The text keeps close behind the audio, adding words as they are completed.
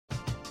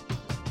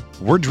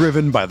We're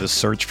driven by the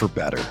search for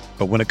better.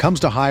 But when it comes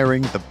to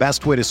hiring, the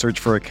best way to search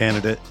for a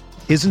candidate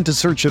isn't to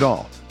search at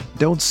all.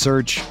 Don't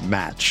search,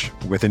 match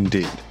with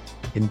Indeed.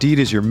 Indeed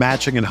is your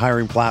matching and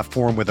hiring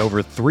platform with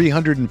over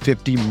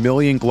 350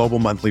 million global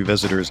monthly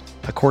visitors,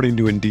 according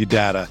to Indeed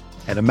data,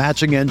 and a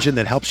matching engine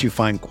that helps you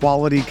find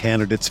quality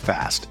candidates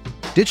fast.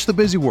 Ditch the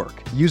busy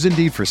work. Use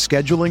Indeed for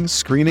scheduling,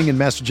 screening, and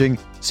messaging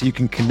so you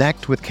can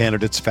connect with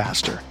candidates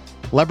faster.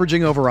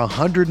 Leveraging over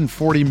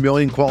 140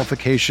 million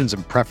qualifications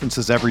and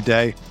preferences every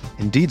day,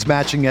 Indeed's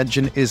matching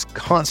engine is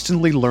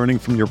constantly learning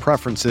from your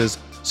preferences,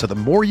 so the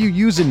more you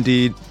use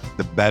Indeed,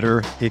 the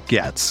better it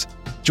gets.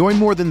 Join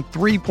more than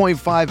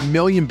 3.5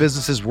 million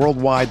businesses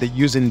worldwide that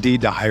use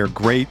Indeed to hire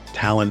great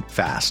talent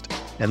fast.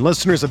 And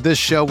listeners of this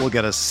show will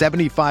get a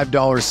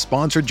 $75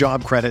 sponsored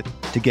job credit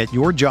to get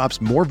your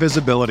jobs more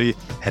visibility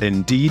at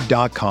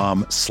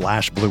Indeed.com/Blue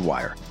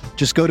Wire.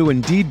 Just go to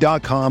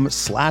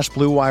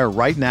Indeed.com/Blue Wire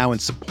right now and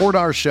support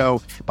our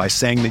show by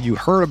saying that you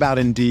heard about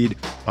Indeed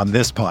on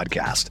this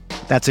podcast.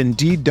 That's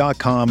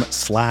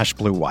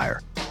Indeed.com/Blue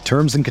Wire.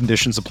 Terms and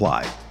conditions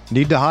apply.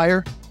 Need to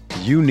hire?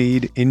 You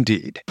need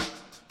Indeed.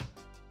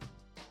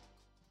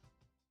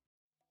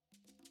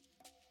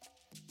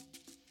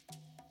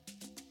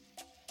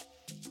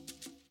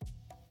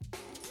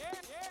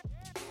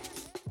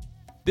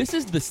 This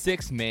is the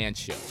Sixth Man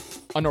Show,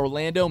 an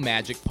Orlando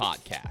Magic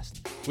podcast,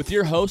 with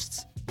your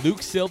hosts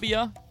Luke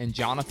Sylvia and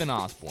Jonathan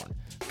Osborne,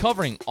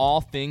 covering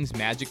all things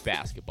Magic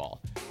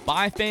basketball.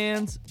 By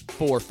fans,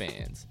 for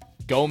fans.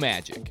 Go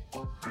Magic.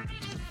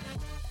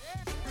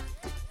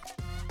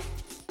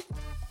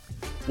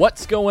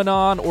 What's going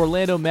on,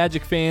 Orlando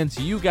Magic fans?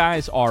 You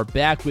guys are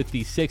back with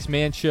the Sixth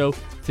Man Show.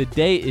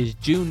 Today is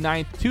June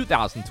 9th,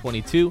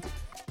 2022.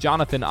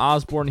 Jonathan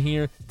Osborne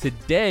here.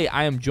 Today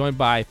I am joined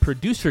by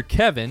producer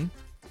Kevin.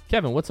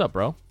 Kevin, what's up,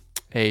 bro?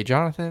 Hey,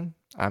 Jonathan.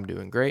 I'm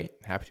doing great.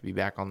 Happy to be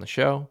back on the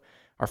show.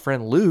 Our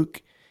friend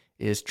Luke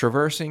is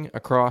traversing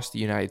across the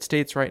United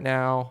States right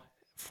now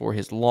for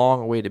his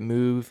long-awaited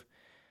move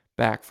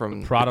back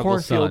from the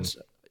cornfields.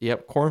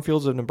 Yep,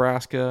 cornfields of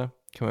Nebraska,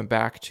 coming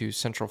back to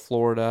Central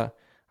Florida.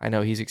 I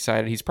know he's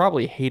excited. He's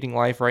probably hating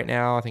life right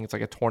now. I think it's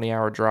like a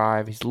 20-hour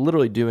drive. He's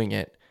literally doing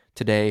it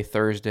today,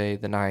 Thursday,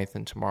 the 9th,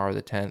 and tomorrow,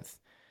 the 10th.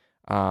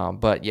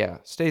 But yeah,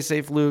 stay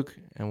safe, Luke,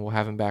 and we'll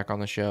have him back on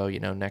the show,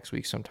 next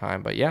week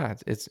sometime. But yeah,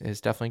 it's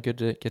definitely good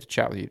to get to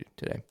chat with you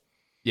today.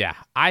 Yeah,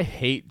 I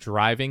hate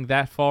driving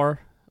that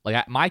far.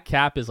 Like, my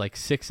cap is like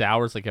 6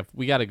 hours. Like, if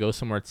we got to go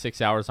somewhere at 6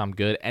 hours, I'm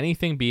good.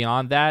 Anything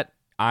beyond that,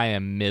 I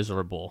am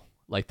miserable.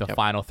 Like the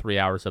final 3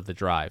 hours of the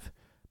drive.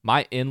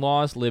 My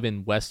in-laws live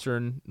in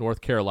Western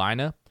North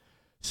Carolina.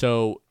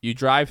 So you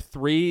drive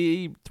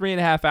three and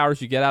a half hours,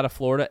 you get out of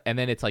Florida, and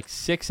then it's like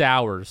 6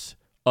 hours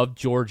of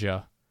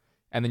Georgia.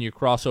 And then you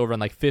cross over in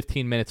like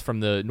 15 minutes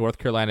from the North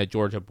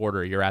Carolina-Georgia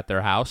border. You're at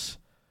their house.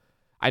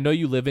 I know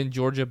you live in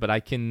Georgia, but I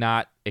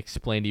cannot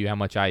explain to you how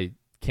much I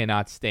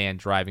cannot stand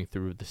driving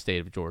through the state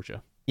of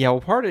Georgia. Yeah,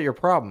 well, part of your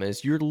problem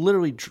is you're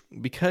literally,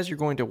 because you're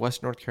going to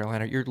West North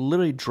Carolina, you're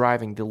literally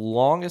driving the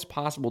longest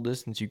possible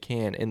distance you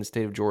can in the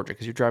state of Georgia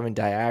because you're driving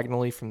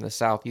diagonally from the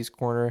southeast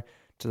corner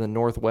to the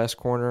northwest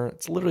corner.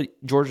 It's literally,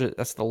 Georgia,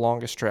 that's the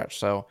longest stretch.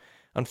 So,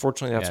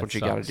 unfortunately, that's what you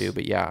got to do.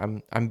 But yeah,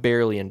 I'm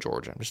barely in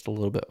Georgia. I'm just a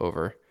little bit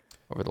over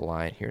the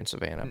line here in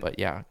Savannah. But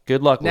yeah,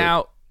 good luck. Now,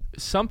 Luke.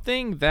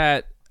 Something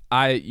that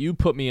you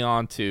put me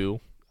on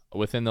to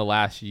within the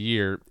last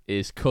year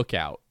is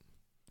Cookout.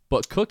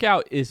 But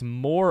Cookout is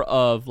more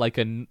of like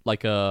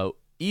a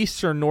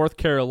Eastern North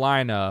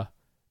Carolina,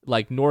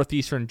 like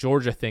northeastern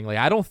Georgia thing. Like,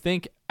 I don't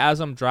think as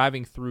I'm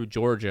driving through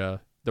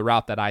Georgia, the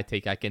route that I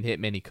take, I can hit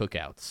many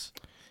cookouts.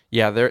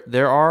 Yeah,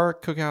 there are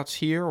cookouts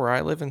here where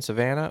I live in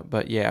Savannah,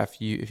 but yeah,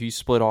 if you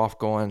split off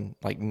going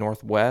like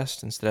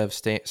northwest instead of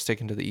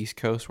sticking to the East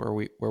Coast where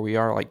we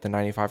are, like the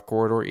 95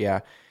 corridor, yeah,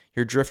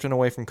 you're drifting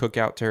away from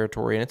cookout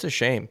territory, and it's a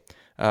shame.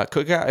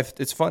 Cookout,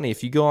 it's funny,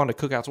 if you go on to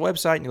Cookout's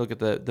website and you look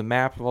at the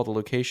map of all the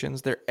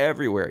locations, they're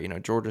everywhere,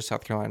 Georgia,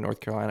 South Carolina, North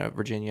Carolina,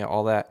 Virginia,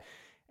 all that,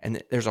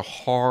 and there's a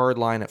hard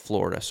line at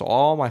Florida. So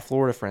all my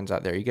Florida friends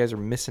out there, you guys are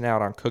missing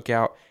out on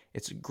Cookout.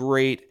 It's a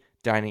great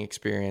dining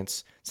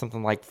experience,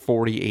 something like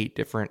 48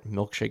 different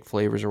milkshake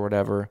flavors or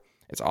whatever.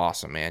 It's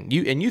awesome, man.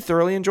 You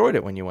thoroughly enjoyed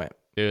it when you went.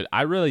 Dude,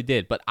 I really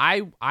did. But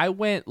I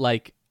went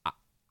like,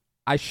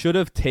 I should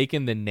have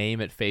taken the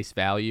name at face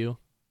value.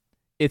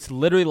 It's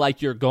literally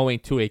like you're going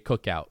to a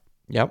cookout.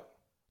 Yep.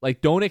 Like,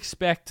 don't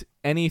expect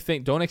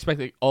anything. Don't expect,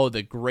 like,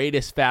 the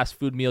greatest fast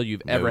food meal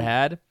you've ever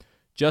had.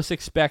 Just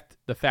expect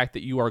the fact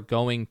that you are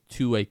going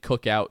to a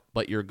cookout,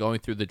 but you're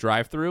going through the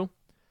drive-thru.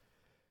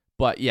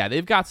 But yeah,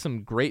 they've got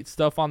some great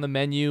stuff on the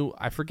menu.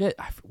 I forget,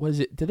 was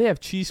it? Did they have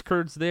cheese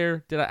curds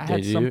there? I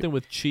had something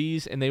with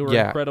cheese, and they were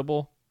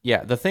incredible.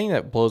 Yeah, the thing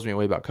that blows me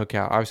away about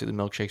Cookout, obviously the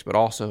milkshakes, but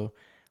also,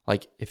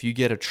 like, if you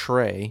get a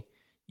tray,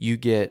 you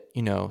get,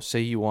 say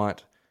you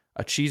want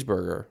a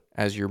cheeseburger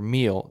as your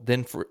meal,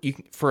 then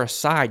for a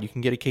side, you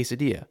can get a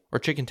quesadilla or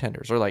chicken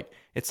tenders, or like,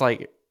 it's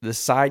like the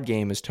side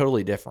game is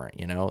totally different,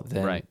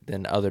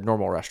 than other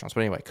normal restaurants.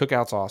 But anyway,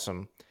 Cookout's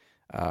awesome.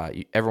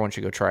 Everyone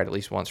should go try it at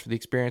least once for the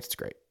experience. It's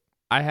great.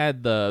 I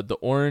had the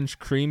orange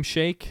cream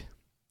shake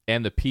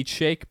and the peach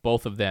shake,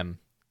 both of them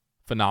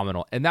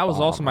phenomenal. And that was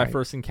also my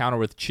first encounter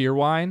with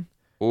Cheerwine,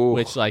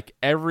 which like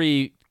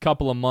every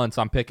couple of months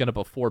I'm picking up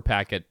a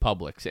 4-pack at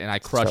Publix and I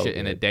crush it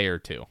in a day or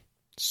two.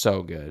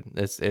 So good.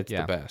 It's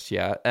the best.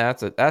 Yeah,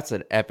 that's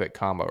an epic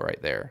combo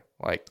right there.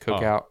 Like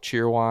Cookout,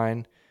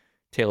 Cheerwine,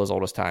 Taylor's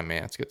Oldest Time,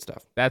 man. It's good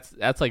stuff.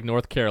 That's like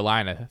North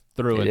Carolina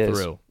through and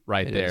through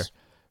right there.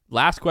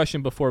 Last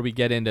question before we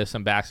get into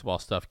some basketball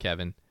stuff,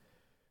 Kevin.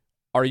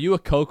 Are you a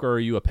Coke or are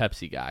you a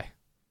Pepsi guy?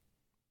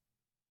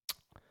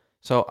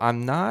 So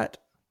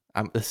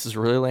this is a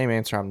really lame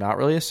answer. I'm not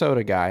really a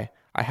soda guy.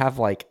 I have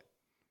like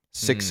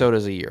 6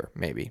 sodas a year,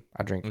 maybe.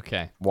 I drink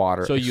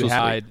water. So you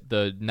had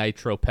the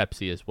Nitro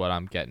Pepsi is what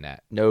I'm getting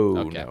at.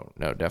 No,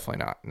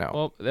 definitely not. No.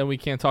 Well, then we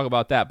can't talk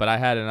about that, but I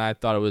had it and I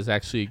thought it was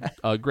actually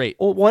great.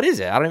 Well, what is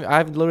it?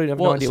 I've literally have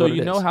no idea what it is. So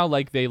you know how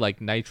like they like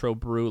nitro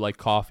brew like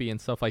coffee and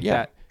stuff like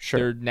that? Sure.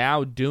 They're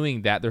now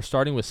doing that. They're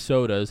starting with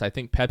sodas. I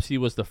think Pepsi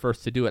was the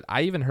first to do it.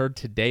 I even heard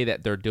today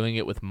that they're doing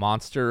it with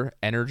Monster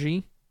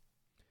Energy.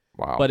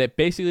 Wow. But it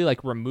basically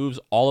like removes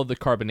all of the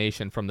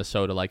carbonation from the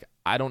soda. Like,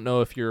 I don't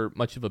know if you're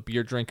much of a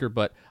beer drinker,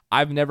 but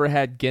I've never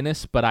had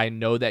Guinness, but I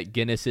know that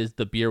Guinness is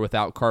the beer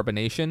without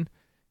carbonation.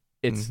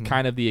 It's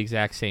kind of the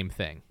exact same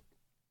thing.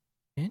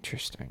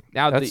 Interesting.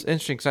 Now that's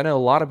interesting because I know a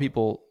lot of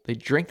people, they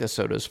drink the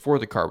sodas for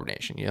the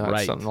carbonation. You know,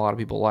 that's something a lot of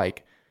people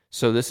like.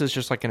 So this is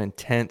just like an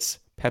intense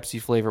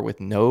Pepsi flavor with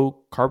no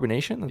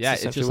carbonation?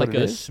 That's it's just like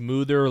a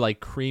smoother,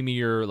 like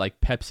creamier,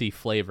 like Pepsi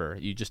flavor.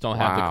 You just don't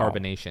have the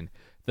carbonation.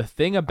 The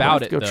thing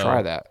about it, though,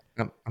 try that.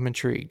 I'm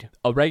intrigued.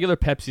 A regular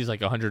Pepsi is like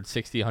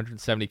 160,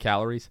 170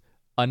 calories.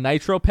 A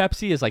Nitro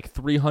Pepsi is like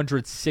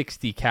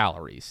 360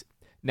 calories.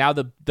 Now,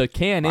 the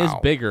can is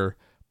bigger,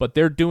 but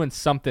they're doing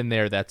something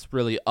there that's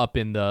really up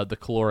in the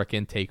caloric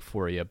intake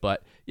for you.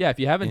 But, yeah, if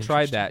you haven't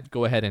tried that,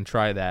 go ahead and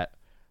try that.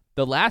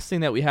 The last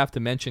thing that we have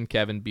to mention,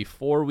 Kevin,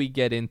 before we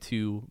get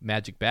into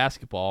Magic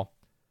basketball,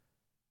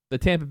 the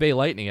Tampa Bay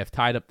Lightning have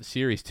tied up the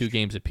series 2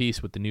 games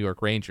apiece with the New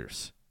York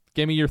Rangers.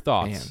 Give me your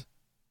thoughts. Man.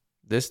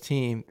 This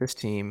team,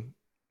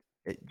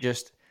 it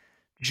just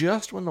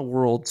when the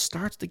world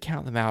starts to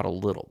count them out a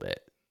little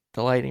bit,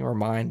 the Lightning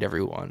remind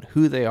everyone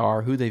who they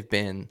are, who they've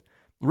been.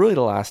 Really,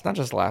 not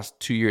just the last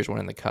 2 years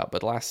winning the Cup,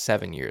 but the last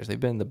 7 years. They've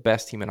been the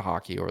best team in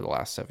hockey over the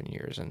last 7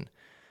 years, and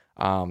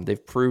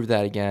they've proved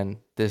that again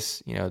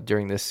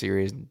during this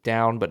series,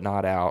 down but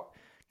not out,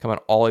 coming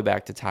all the way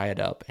back to tie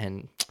it up.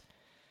 And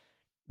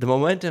the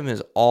momentum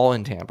is all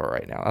in Tampa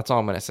right now. That's all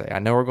I'm going to say. I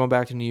know we're going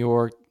back to New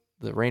York.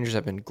 The Rangers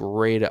have been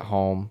great at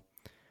home.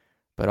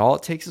 But all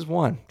it takes is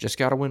one. Just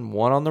got to win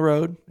one on the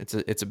road.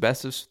 It's a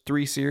best of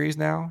 3 series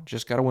now.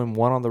 Just got to win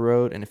one on the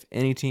road. And if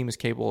any team is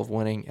capable of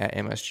winning at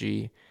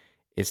MSG,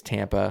 it's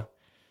Tampa.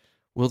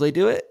 Will they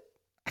do it?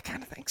 I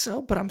kind of think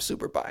so, but I'm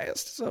super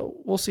biased. So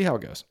we'll see how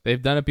it goes.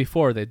 They've done it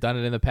before. They've done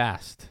it in the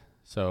past.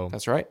 So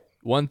that's right.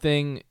 One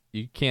thing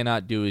you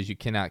cannot do is you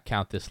cannot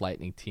count this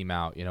Lightning team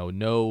out.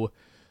 No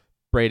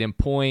Braden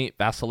Point.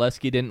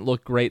 Vasilevsky didn't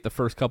look great the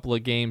first couple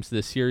of games of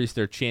this series.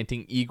 They're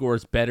chanting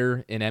Igor's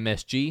better in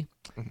MSG.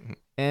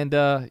 And,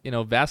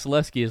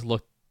 Vasilevsky has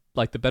looked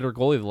like the better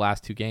goalie the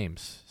last 2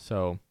 games.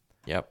 So,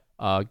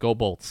 go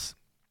Bolts.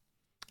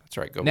 That's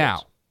right, go Bolts.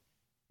 Now,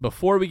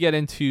 before we get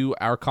into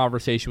our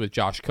conversation with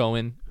Josh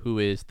Cohen, who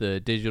is the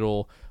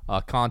digital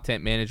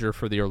content manager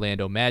for the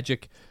Orlando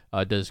Magic,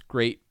 does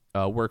great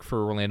work for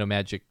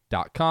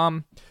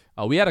OrlandoMagic.com.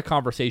 We had a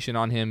conversation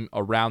on him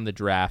around the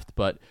draft,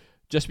 but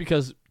just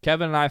because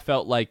Kevin and I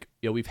felt like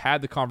we've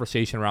had the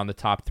conversation around the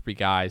top 3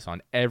 guys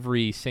on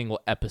every single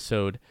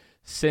episode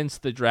since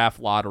the draft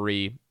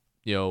lottery,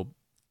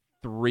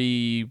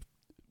 3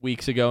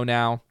 weeks ago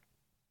now.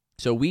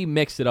 So we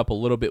mixed it up a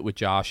little bit with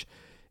Josh,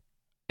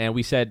 and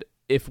we said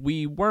if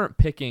we weren't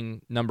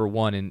picking number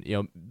 1 and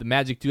the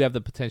Magic do have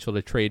the potential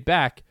to trade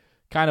back,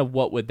 kind of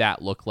what would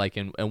that look like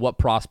and what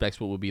prospects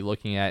would we be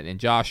looking at? And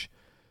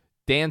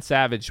Dan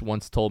Savage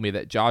once told me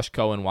that Josh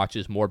Cohen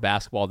watches more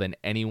basketball than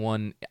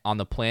anyone on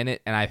the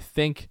planet, and I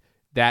think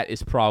that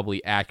is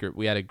probably accurate.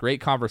 We had a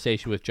great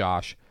conversation with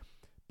Josh.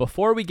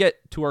 Before we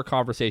get to our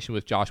conversation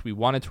with Josh, we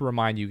wanted to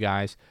remind you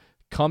guys,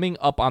 coming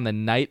up on the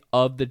night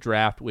of the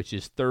draft, which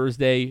is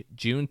Thursday,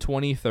 June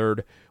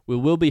 23rd, we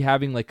will be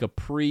having like a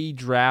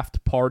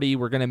pre-draft party.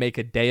 We're going to make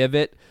a day of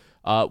it.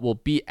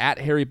 We'll be at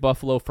Harry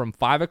Buffalo from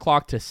 5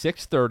 o'clock to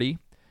 6:30.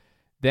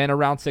 Then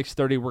around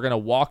 6:30, we're going to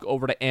walk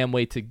over to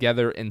Amway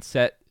together and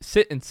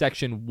sit in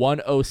section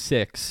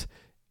 106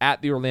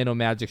 at the Orlando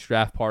Magic's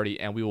draft party,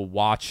 and we will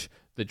watch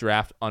the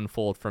draft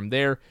unfold from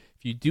there.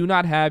 If you do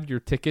not have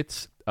your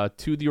tickets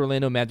to the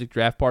Orlando Magic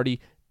draft party,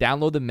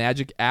 download the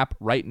Magic app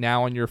right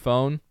now on your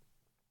phone,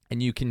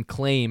 and you can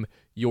claim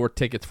your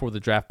tickets for the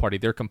draft party.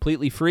 They're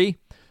completely free.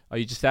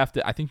 You just have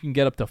to, I think you can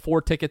get up to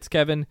 4 tickets,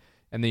 Kevin,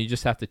 and then you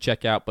just have to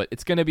check out. But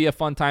it's going to be a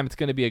fun time. It's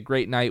going to be a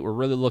great night. We're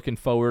really looking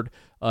forward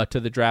to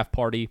the draft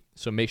party,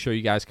 so make sure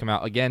you guys come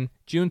out. Again,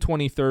 June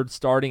 23rd,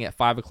 starting at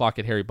 5 o'clock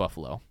at Harry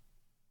Buffalo.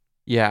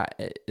 Yeah,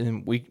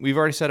 and we've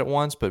already said it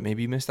once, but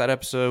maybe you missed that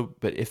episode.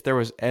 But if there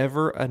was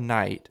ever a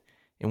night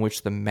in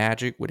which the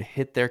Magic would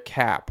hit their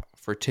cap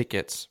for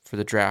tickets for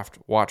the draft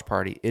watch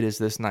party. It is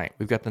this night.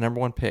 We've got the number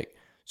one pick.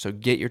 So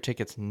get your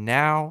tickets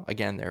now.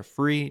 Again, they're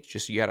free.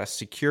 Just you got to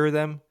secure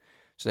them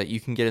so that you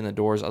can get in the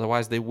doors.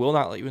 Otherwise, they will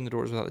not let you in the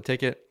doors without the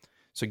ticket.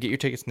 So get your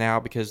tickets now,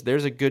 because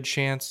there's a good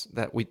chance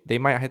that they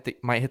might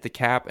hit the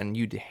cap, and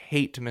you'd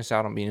hate to miss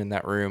out on being in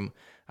that room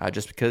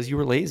just because you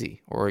were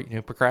lazy or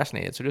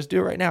procrastinated. So just do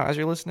it right now as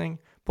you're listening.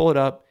 Pull it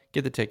up,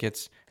 get the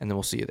tickets, and then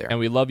we'll see you there. And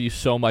we love you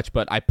so much,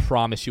 but I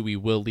promise you, we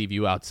will leave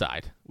you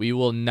outside. We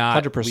will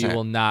not. 100%. We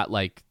will not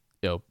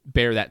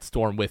bear that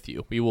storm with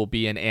you. We will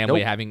be in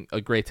Amway having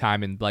a great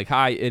time and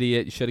hi,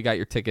 idiot, you should have got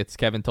your tickets.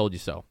 Kevin told you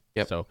so.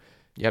 Yep. So.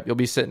 Yep, you'll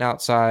be sitting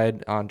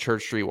outside on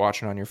Church Street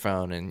watching on your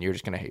phone, and you're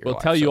just going to hate your life.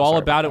 We'll tell you all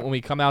about it when we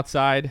come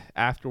outside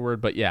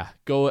afterward, but yeah,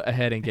 go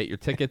ahead and get your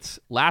tickets.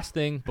 Last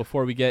thing,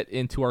 before we get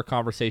into our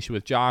conversation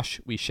with Josh,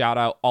 we shout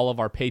out all of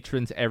our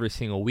patrons every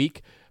single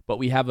week, but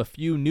we have a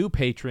few new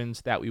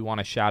patrons that we want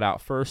to shout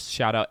out first.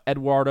 Shout out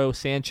Eduardo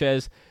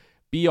Sanchez,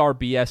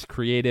 BRBS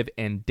Creative,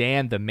 and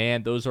Dan the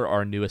Man. Those are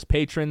our newest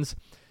patrons.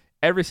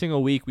 Every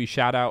single week, we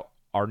shout out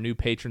our new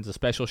patrons, a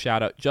special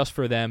shout out just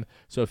for them.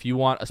 So if you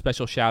want a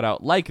special shout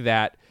out like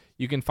that,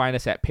 you can find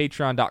us at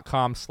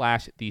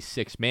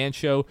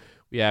patreon.com/the6man-show.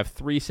 We have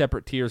 3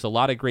 separate tiers, a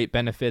lot of great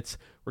benefits.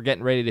 We're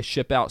getting ready to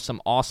ship out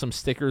some awesome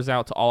stickers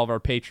out to all of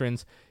our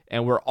patrons.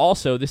 And we're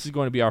also, this is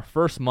going to be our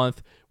first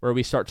month where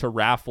we start to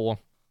raffle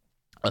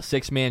a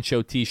 6-man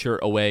show t-shirt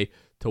away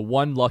to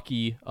one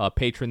lucky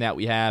patron that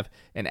we have.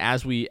 And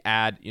as we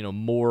add,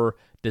 more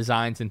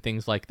designs and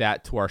things like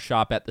that to our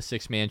shop at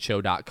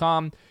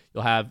the6manshow.com,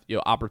 you'll have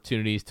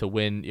opportunities to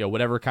win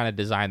whatever kind of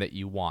design that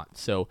you want.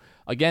 So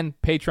again,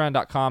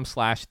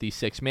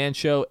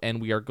 patreon.com/the6man-show,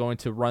 and we are going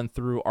to run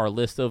through our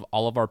list of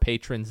all of our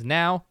patrons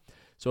now.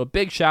 So a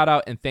big shout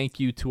out and thank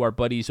you to our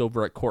buddies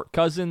over at Court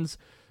Cousins,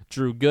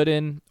 Drew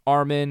Gooden,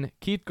 Armin,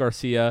 Keith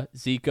Garcia,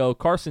 Zico,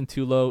 Carson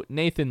Tulo,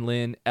 Nathan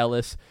Lynn,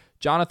 Ellis,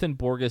 Jonathan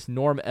Borges,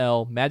 Norm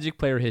L, Magic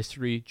Player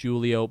History,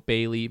 Julio,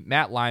 Bailey,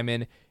 Matt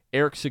Lyman,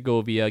 Eric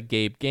Segovia,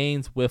 Gabe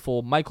Gaines,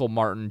 Wiffle, Michael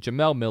Martin,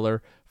 Jamel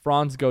Miller,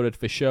 Franz Goated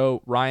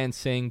Fichot, Ryan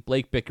Singh,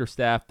 Blake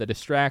Bickerstaff, The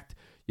Distract,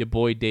 your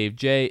boy Dave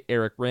J,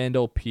 Eric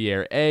Randall,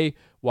 Pierre A,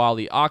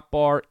 Wally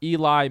Akbar,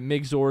 Eli,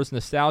 Migzors,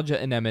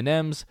 Nostalgia and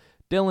M&M's,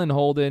 Dylan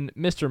Holden,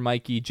 Mr.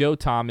 Mikey, Joe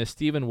Thomas,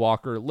 Stephen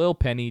Walker, Lil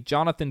Penny,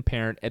 Jonathan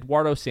Parent,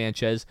 Eduardo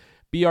Sanchez,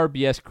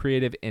 BRBS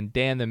Creative, and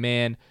Dan the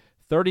Man.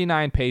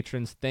 39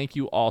 patrons. Thank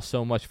you all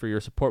so much for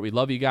your support. We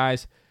love you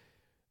guys.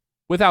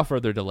 Without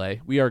further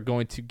delay, we are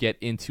going to get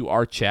into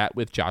our chat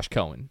with Josh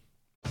Cohen.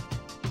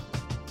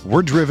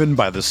 We're driven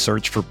by the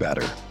search for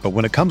better. But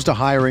when it comes to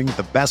hiring,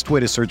 the best way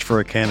to search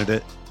for a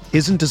candidate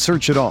isn't to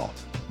search at all.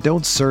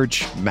 Don't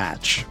search,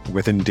 match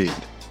with Indeed.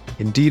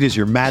 Indeed is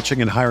your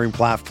matching and hiring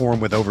platform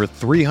with over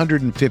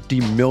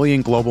 350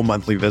 million global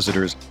monthly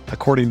visitors,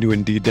 according to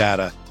Indeed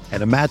data,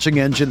 and a matching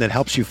engine that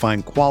helps you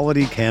find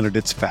quality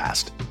candidates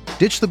fast.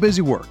 Ditch the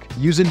busy work.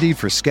 Use Indeed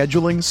for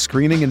scheduling,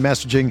 screening, and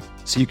messaging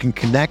so you can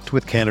connect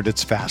with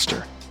candidates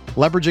faster.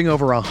 Leveraging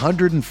over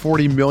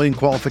 140 million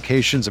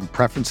qualifications and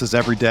preferences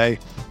every day,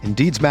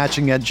 Indeed's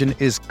matching engine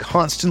is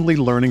constantly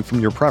learning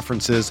from your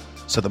preferences,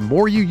 so the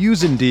more you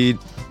use Indeed,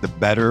 the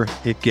better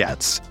it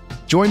gets.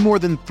 Join more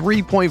than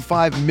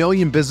 3.5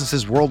 million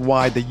businesses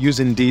worldwide that use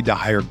Indeed to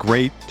hire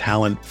great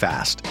talent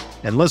fast.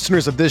 And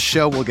listeners of this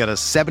show will get a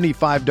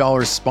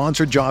 $75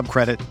 sponsored job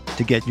credit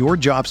to get your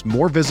jobs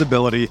more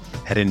visibility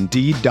at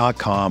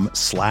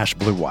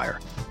Indeed.com/Blue Wire.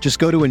 Just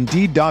go to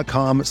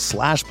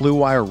Indeed.com/Blue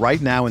Wire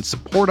right now and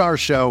support our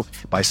show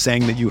by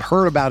saying that you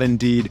heard about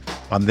Indeed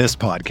on this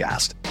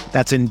podcast.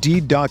 That's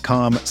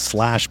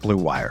Indeed.com/Blue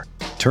Wire.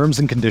 Terms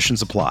and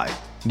conditions apply.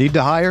 Need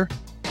to hire?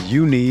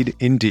 You need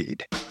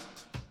Indeed.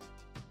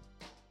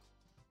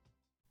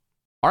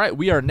 All right,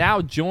 we are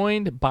now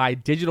joined by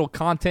digital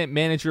content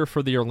manager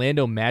for the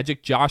Orlando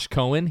Magic, Josh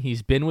Cohen.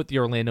 He's been with the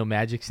Orlando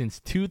Magic since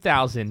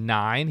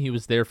 2009. He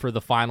was there for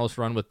the finals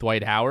run with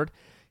Dwight Howard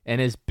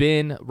and has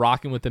been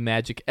rocking with the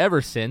Magic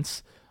ever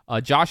since.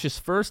 Josh's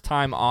first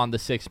time on the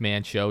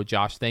 6-Man Show.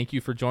 Josh, thank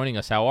you for joining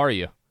us. How are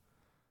you?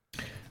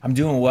 I'm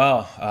doing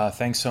well.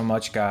 Thanks so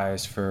much,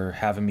 guys, for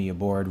having me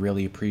aboard.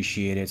 Really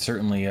appreciate it.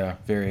 Certainly a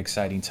very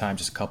exciting time,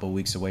 just a couple of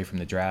weeks away from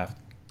the draft.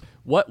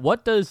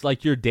 What does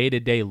your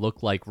day-to-day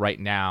look like right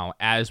now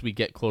as we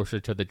get closer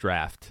to the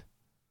draft?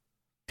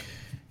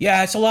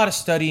 Yeah, it's a lot of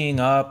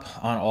studying up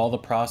on all the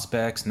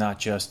prospects, not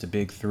just the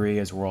big 3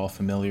 as we're all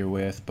familiar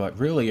with, but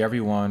really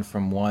everyone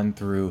from 1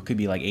 through, could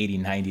be like 80,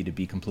 90 to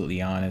be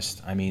completely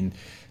honest. I mean,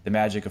 the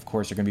Magic, of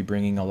course, are going to be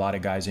bringing a lot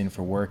of guys in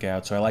for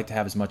workouts, so I like to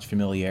have as much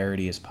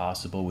familiarity as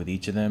possible with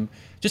each of them,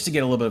 just to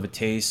get a little bit of a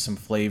taste, some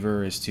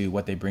flavor as to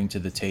what they bring to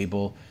the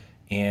table.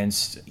 And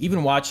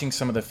even watching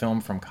some of the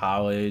film from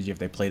college, if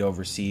they played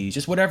overseas,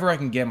 just whatever I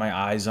can get my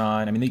eyes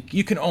on. I mean,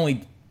 you can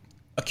only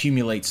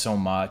accumulate so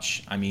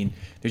much. I mean,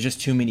 there's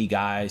just too many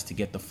guys to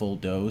get the full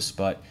dose,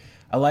 but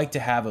I like to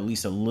have at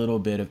least a little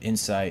bit of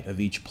insight of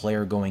each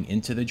player going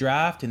into the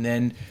draft, and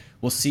then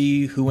we'll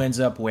see who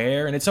ends up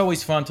where. And it's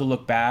always fun to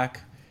look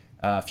back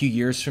a few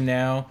years from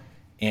now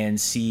and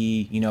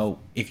see,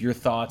 if your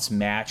thoughts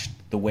matched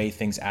the way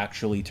things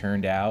actually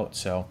turned out.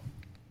 So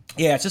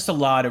yeah, it's just a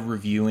lot of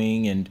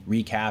reviewing and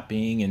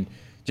recapping and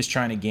just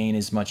trying to gain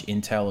as much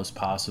intel as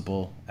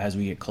possible as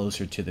we get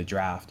closer to the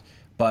draft.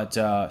 But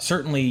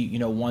certainly,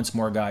 once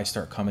more guys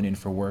start coming in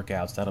for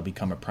workouts, that'll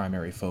become a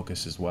primary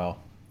focus as well.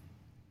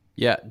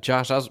 Yeah,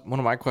 Josh, one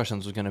of my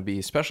questions was going to be,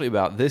 especially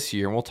about this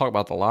year, and we'll talk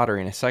about the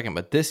lottery in a second,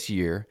 but this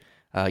year,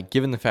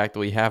 given the fact that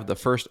we have the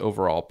first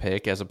overall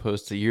pick as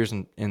opposed to years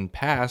in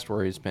past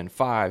where it's been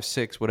 5,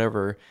 6,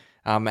 whatever,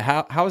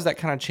 how has that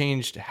kind of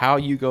changed how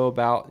you go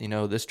about,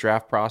 this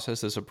draft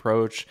process, this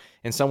approach?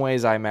 In some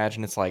ways, I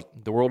imagine it's like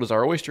the world is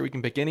our oyster. We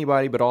can pick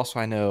anybody, but also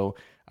I know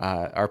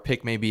our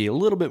pick may be a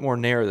little bit more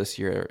narrow this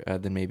year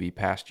than maybe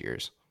past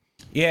years.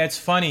 Yeah, it's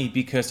funny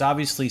because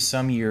obviously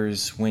some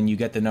years when you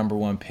get the number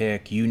one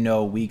pick,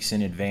 weeks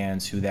in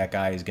advance who that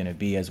guy is going to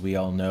be. As we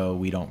all know,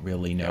 we don't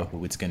really know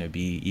who it's going to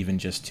be, even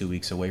just 2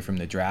 weeks away from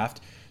the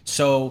draft.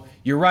 So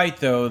you're right,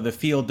 though, the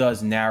field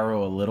does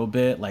narrow a little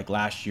bit. Like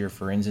last year,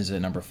 for instance,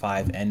 at number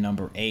 5 and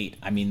number 8,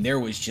 I mean, there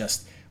was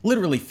just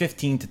literally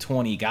 15 to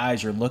 20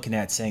 guys you're looking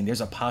at saying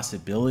there's a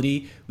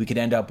possibility we could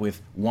end up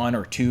with 1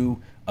 or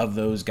 2 of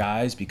those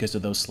guys because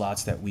of those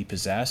slots that we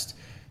possessed.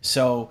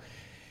 So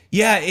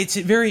yeah, it's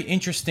a very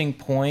interesting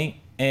point,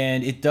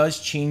 and it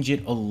does change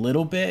it a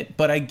little bit.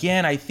 But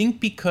again, I think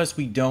because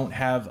we don't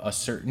have a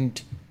certain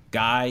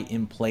guy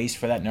in place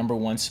for that number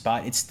one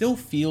spot, it still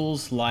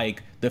feels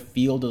like the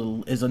field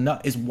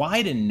is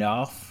wide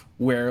enough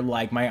where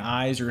like my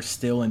eyes are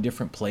still in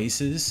different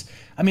places.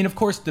 I mean, of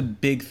course, the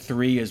big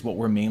 3 is what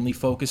we're mainly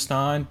focused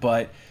on,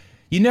 but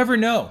you never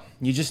know.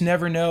 You just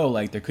never know.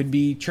 Like there could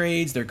be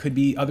trades, there could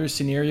be other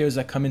scenarios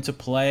that come into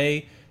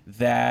play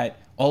that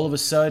all of a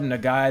sudden a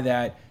guy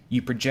that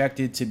you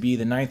projected to be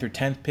the 9th or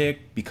 10th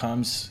pick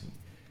becomes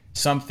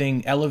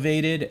something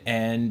elevated,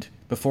 and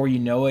before you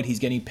know it, he's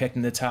getting picked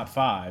in the top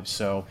 5.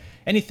 So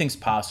anything's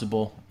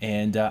possible,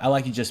 and I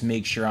like to just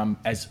make sure I'm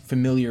as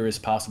familiar as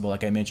possible,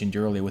 like I mentioned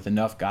earlier, with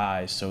enough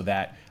guys so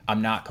that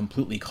I'm not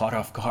completely caught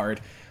off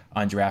guard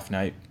on draft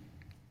night.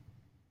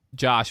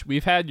 Josh,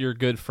 we've had your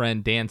good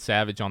friend Dan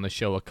Savage on the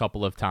show a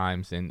couple of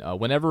times, and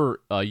whenever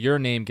your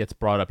name gets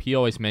brought up, he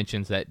always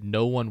mentions that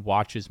no one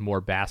watches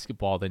more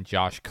basketball than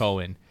Josh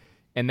Cohen.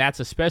 And that's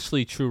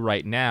especially true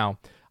right now.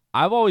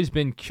 I've always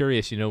been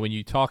curious, when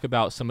you talk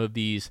about some of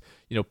these,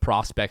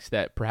 prospects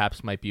that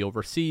perhaps might be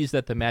overseas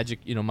that the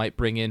Magic, might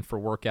bring in for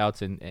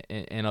workouts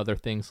and other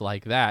things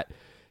like that.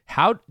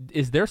 How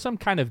is there some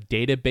kind of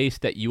database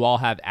that you all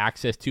have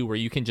access to where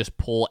you can just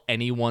pull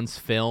anyone's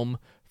film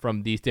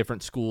from these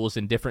different schools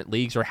and different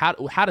leagues, or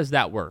how does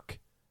that work?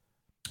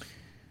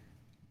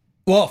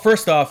 Well,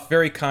 first off,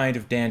 very kind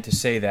of Dan to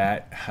say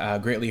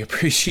that. Greatly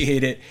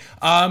appreciate it.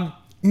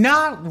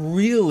 Not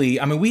really.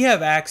 I mean, we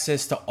have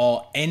access to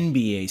all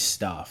NBA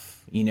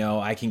stuff.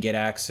 I can get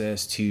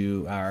access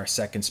to our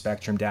Second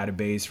Spectrum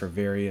database for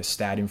various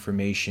stat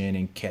information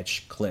and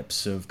catch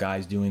clips of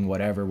guys doing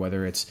whatever,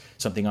 whether it's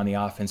something on the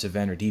offensive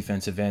end or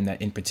defensive end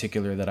that in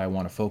particular that I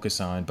want to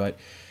focus on. But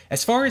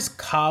as far as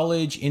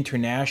college,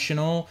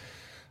 international,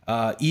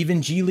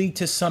 even G League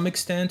to some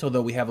extent,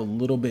 although we have a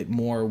little bit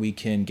more we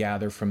can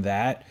gather from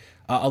that,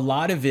 a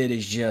lot of it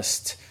is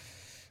just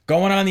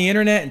going on the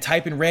internet and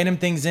typing random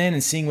things in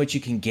and seeing what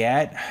you can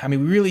get. I mean,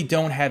 we really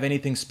don't have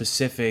anything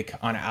specific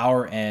on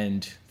our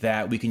end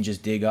that we can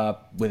just dig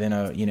up within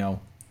a,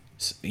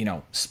 in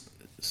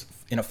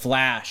a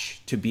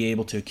flash to be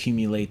able to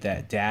accumulate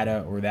that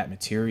data or that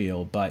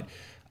material. But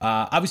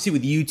obviously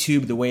with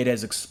YouTube, the way it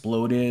has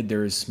exploded,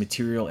 there's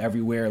material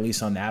everywhere, at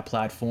least on that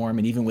platform.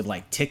 And even with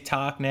like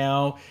TikTok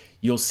now,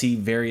 you'll see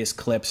various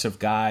clips of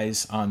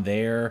guys on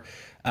there.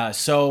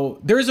 So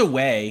there's a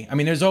way. I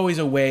mean, there's always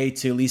a way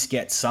to at least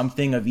get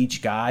something of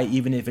each guy,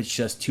 even if it's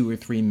just 2 or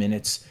 3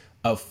 minutes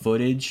of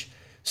footage.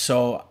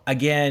 So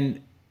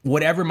again,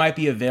 whatever might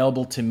be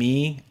available to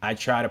me, I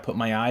try to put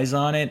my eyes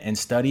on it and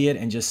study it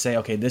and just say,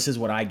 okay, this is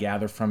what I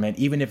gather from it,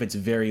 even if it's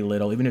very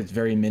little, even if it's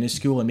very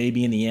minuscule, and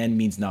maybe in the end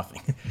means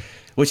nothing,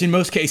 which in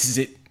most cases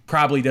it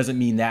probably doesn't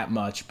mean that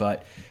much.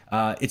 But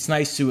it's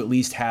nice to at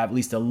least have at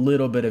least a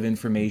little bit of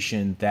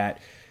information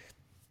that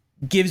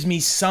gives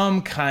me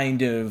some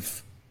kind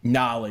of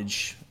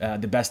knowledge,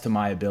 the best of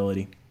my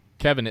ability.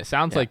 Kevin, it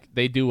sounds like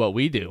they do what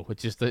we do,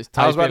 which is to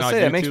type I was about in to on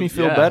say, YouTube. it makes me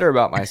feel better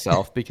about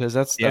myself because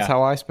that's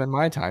how I spend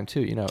my time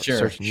too,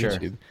 searching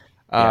YouTube.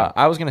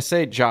 I was going to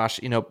say, Josh,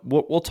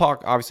 we'll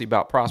talk obviously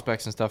about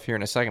prospects and stuff here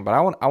in a second, but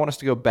I want us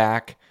to go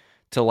back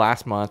to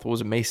last month. What was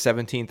it, May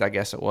 17th, I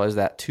guess it was,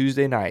 that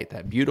Tuesday night,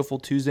 that beautiful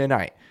Tuesday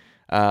night,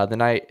 the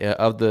night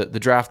of the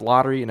draft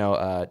lottery.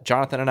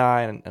 Jonathan and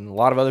I and a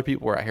lot of other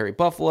people were at Harry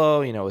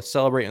Buffalo,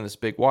 celebrating this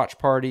big watch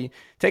party.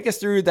 Take us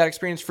through that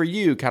experience for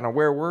you. Kind of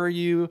where were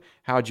you?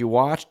 How'd you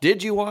watch?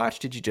 Did you watch?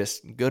 Did you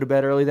just go to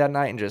bed early that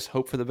night and just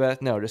hope for the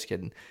best? No, just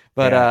kidding.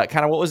 But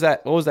kind of what was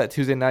that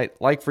Tuesday night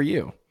like for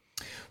you?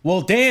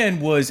 Well,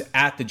 Dan was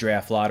at the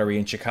draft lottery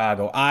in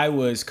Chicago. I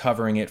was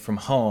covering it from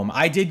home.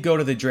 I did go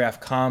to the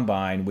draft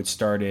combine, which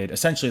started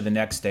essentially the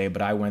next day,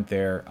 but I went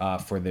there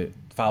for the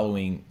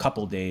following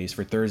couple days,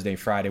 for Thursday,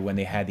 Friday, when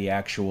they had the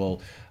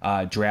actual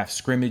draft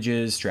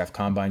scrimmages, draft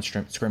combine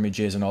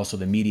scrimmages, and also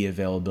the media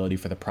availability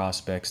for the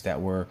prospects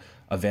that were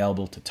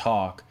available to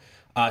talk.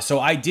 So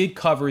I did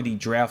cover the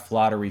draft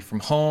lottery from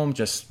home,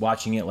 just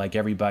watching it like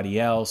everybody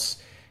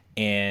else,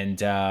 and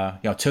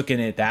took in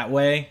it that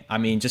way. I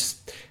mean,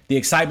 just the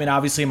excitement,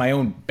 obviously, in my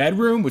own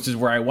bedroom, which is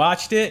where I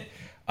watched it.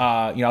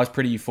 I was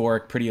pretty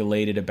euphoric, pretty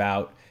elated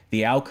about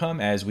the outcome,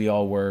 as we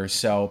all were.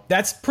 So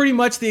that's pretty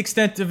much the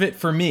extent of it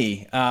for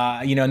me.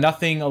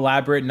 Nothing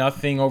elaborate,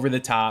 nothing over the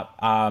top.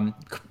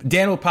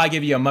 Dan will probably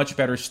give you a much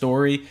better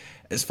story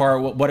as far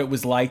as what it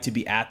was like to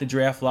be at the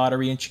draft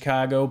lottery in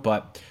Chicago.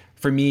 But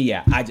for me,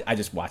 yeah, I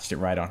just watched it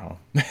right on home.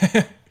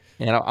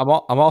 And I'm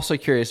also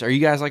curious, are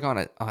you guys like on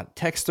a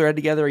text thread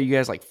together? Are you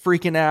guys like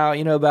freaking out,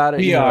 about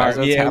it? We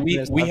are. Yeah,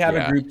 we have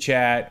a group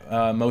chat,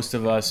 most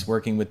of us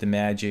working with the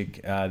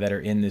Magic that are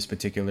in this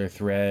particular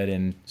thread.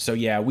 And so,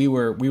 yeah, we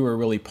were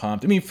really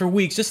pumped. I mean, for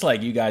weeks, just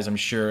like you guys, I'm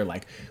sure,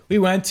 like we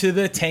went to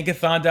the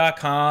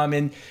tankathon.com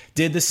and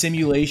did the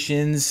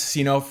simulations,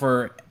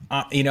 for,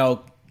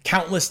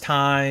 countless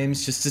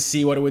times just to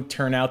see what it would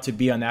turn out to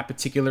be on that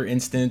particular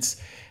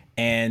instance.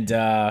 And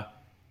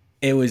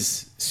it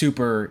was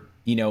super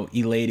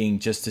elating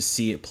just to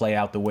see it play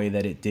out the way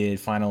that it did,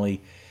 finally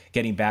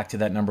getting back to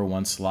that number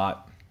one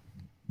slot.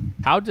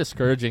 How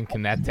discouraging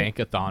can that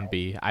tankathon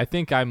be? I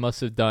think I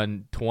must have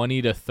done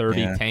 20 to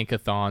 30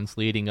 tankathons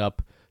leading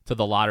up to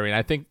the lottery. And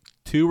I think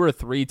 2 or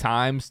 3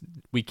 times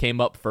we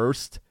came up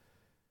first.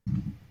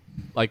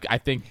 Like, I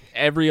think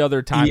every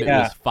other time it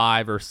was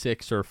 5 or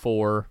 6 or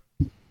 4.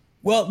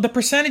 Well, the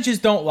percentages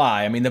don't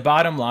lie. I mean, the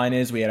bottom line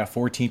is we had a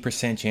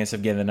 14% chance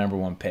of getting the number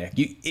one pick.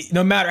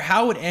 No matter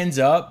how it ends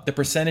up, the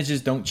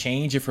percentages don't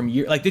change. From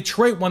year, like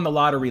Detroit won the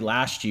lottery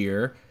last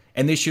year,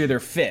 and this year they're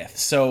 5th.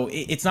 So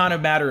it's not a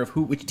matter of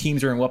which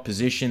teams are in what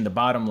position. The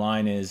bottom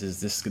line is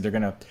this: they're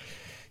gonna,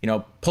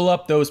 pull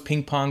up those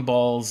ping pong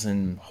balls,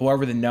 and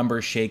however the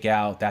numbers shake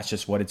out, that's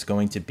just what it's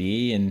going to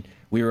be. And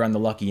we were on the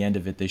lucky end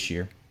of it this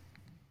year.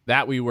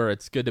 That we were.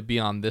 It's good to be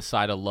on this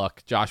side of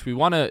luck. Josh, we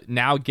want to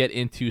now get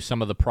into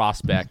some of the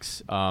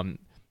prospects.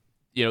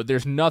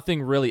 There's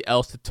nothing really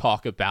else to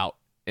talk about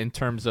in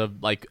terms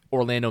of like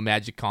Orlando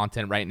Magic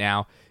content right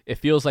now. It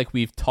feels like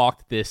we've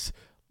talked this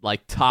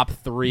like top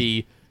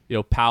 3,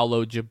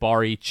 Paolo,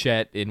 Jabari,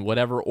 Chet, in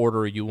whatever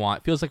order you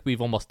want. It feels like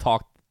we've almost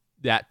talked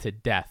that to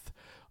death.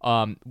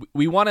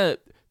 We want to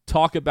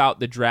talk about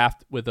the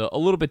draft with a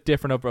little bit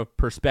different of a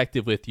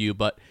perspective with you,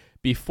 but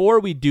before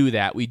we do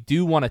that, we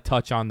do want to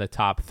touch on the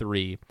top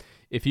 3.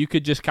 If you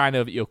could just kind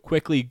of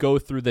quickly go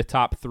through the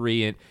top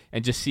 3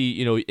 and just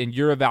see, in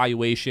your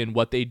evaluation,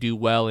 what they do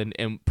well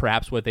and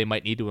perhaps what they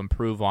might need to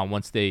improve on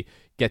once they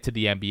get to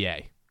the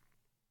NBA.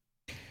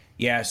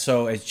 Yeah,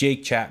 so as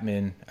Jake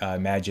Chapman,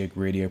 Magic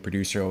radio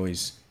producer,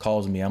 always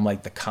calls me, I'm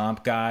like the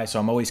comp guy. So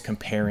I'm always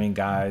comparing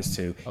guys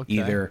to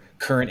either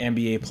current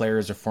NBA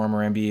players or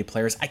former NBA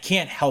players. I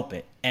can't help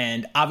it.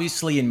 And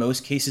obviously, in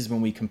most cases, when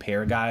we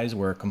compare guys,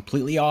 we're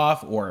completely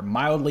off or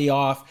mildly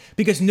off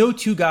because no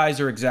 2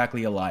 guys are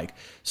exactly alike.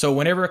 So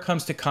whenever it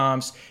comes to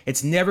comps,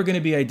 it's never going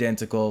to be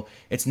identical.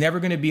 It's never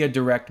going to be a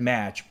direct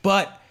match.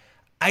 But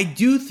I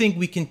do think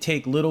we can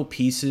take little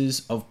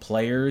pieces of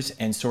players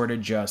and sort of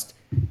just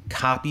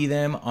copy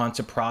them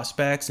onto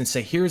prospects and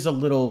say, here's a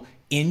little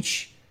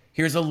inch,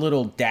 here's a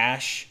little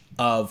dash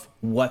of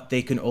what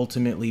they can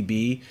ultimately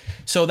be.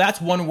 So that's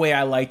one way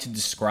I like to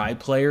describe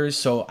players.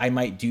 So I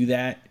might do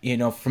that,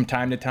 from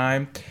time to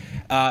time.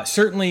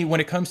 Certainly when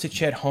it comes to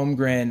Chet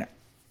Holmgren,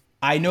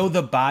 I know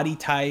the body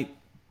type,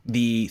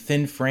 the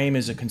thin frame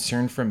is a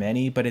concern for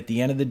many, but at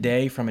the end of the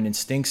day, from an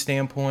instinct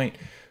standpoint,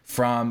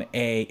 from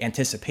a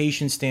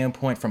anticipation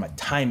standpoint, from a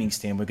timing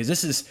standpoint, because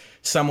this is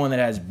someone that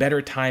has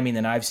better timing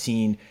than I've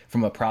seen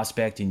from a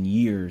prospect in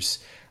years.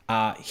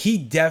 He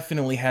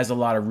definitely has a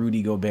lot of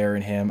Rudy Gobert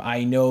in him.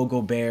 I know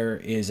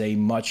Gobert is a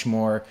much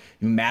more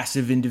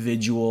massive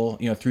individual,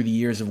 through the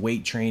years of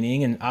weight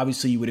training. And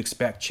obviously you would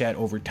expect Chet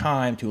over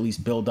time to at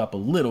least build up a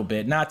little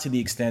bit, not to the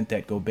extent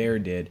that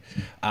Gobert did.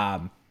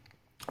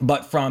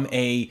 But from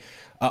a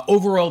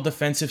overall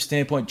defensive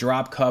standpoint,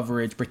 drop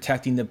coverage,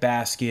 protecting the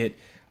basket,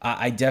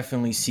 I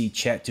definitely see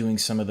Chet doing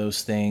some of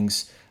those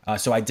things.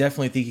 So I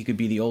definitely think he could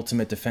be the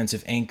ultimate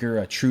defensive anchor,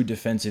 a true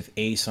defensive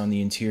ace on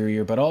the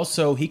interior, but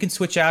also he can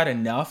switch out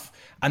enough.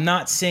 I'm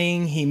not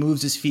saying he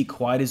moves his feet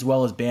quite as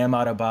well as Bam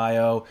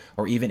Adebayo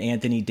or even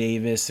Anthony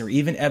Davis or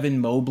even Evan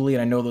Mobley,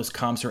 and I know those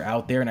comps are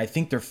out there, and I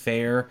think they're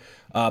fair,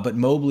 but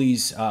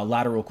Mobley's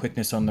lateral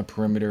quickness on the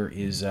perimeter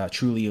is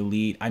truly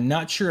elite. I'm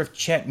not sure if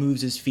Chet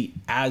moves his feet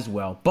as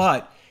well,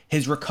 but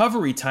his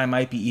recovery time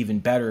might be even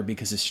better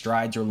because his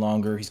strides are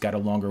longer. He's got a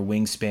longer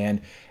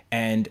wingspan.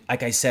 And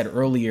like I said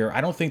earlier,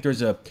 I don't think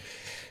there's a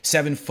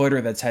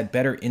 7-footer that's had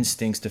better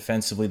instincts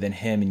defensively than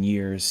him in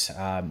years.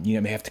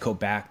 May have to go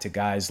back to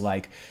guys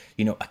like,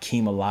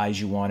 Akeem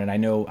Olajuwon. And I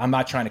know I'm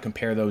not trying to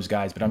compare those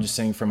guys, but I'm just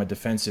saying from a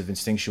defensive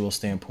instinctual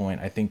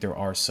standpoint, I think there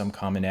are some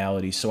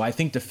commonalities. So I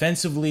think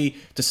defensively,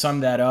 to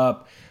sum that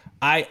up,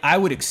 I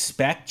would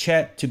expect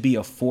Chet to be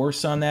a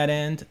force on that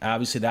end.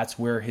 Obviously, that's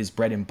where his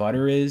bread and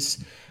butter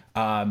is.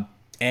 And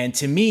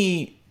to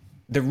me,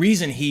 the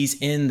reason he's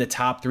in the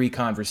top 3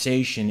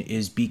 conversation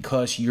is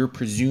because you're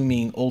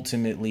presuming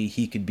ultimately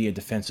he could be a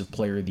defensive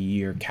player of the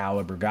year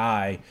caliber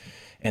guy.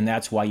 And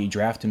that's why you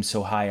draft him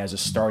so high as a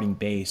starting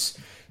base.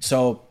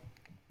 So,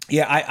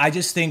 yeah, I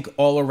just think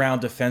all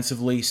around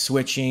defensively,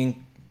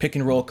 switching, pick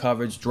and roll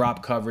coverage,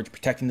 drop coverage,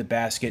 protecting the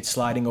basket,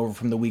 sliding over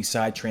from the weak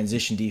side,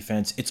 transition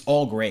defense, it's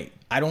all great.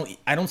 I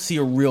don't see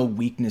a real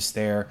weakness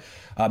there.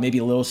 Maybe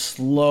a little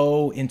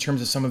slow in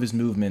terms of some of his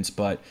movements,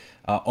 but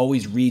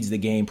always reads the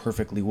game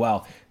perfectly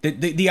well.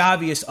 The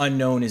obvious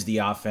unknown is the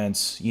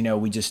offense.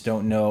 We just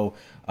don't know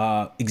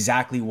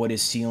exactly what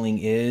his ceiling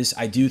is.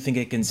 I do think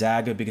at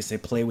Gonzaga, because they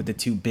play with the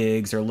 2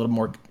 bigs, they're a little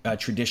more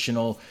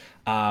traditional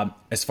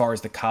as far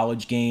as the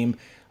college game.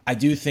 I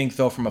do think,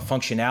 though, from a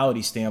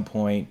functionality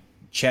standpoint,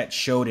 Chet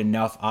showed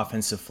enough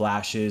offensive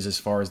flashes as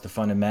far as the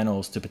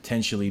fundamentals to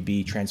potentially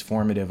be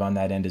transformative on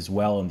that end as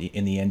well in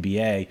the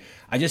NBA.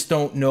 I just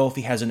don't know if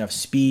he has enough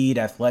speed,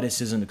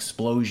 athleticism,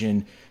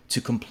 explosion to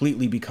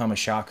completely become a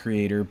shot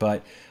creator.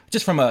 But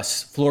just from a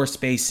floor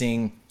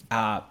spacing,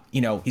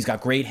 he's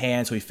got great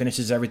hands, so he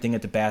finishes everything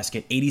at the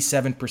basket.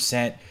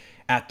 87%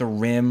 at the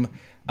rim.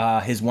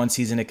 His one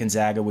season at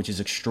Gonzaga, which is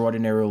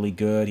extraordinarily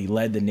good. He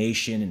led the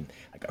nation in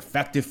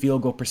effective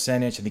field goal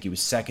percentage. I think he was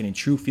second in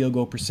true field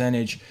goal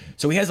percentage.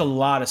 So he has a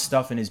lot of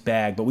stuff in his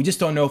bag, but we just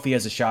don't know if he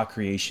has a shot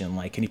creation.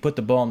 Like, can he put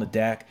the ball on the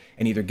deck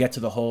and either get to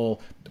the hole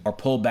or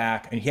pull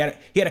back? And he had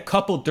a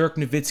couple Dirk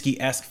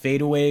Nowitzki-esque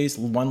fadeaways,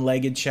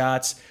 one-legged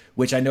shots,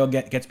 which I know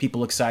gets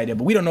people excited,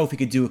 but we don't know if he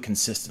could do it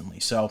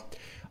consistently. So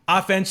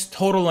offense,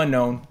 total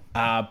unknown,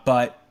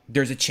 but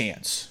there's a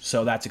chance.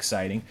 So that's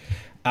exciting.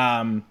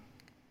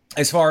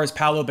 As far as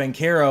Paolo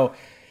Banchero,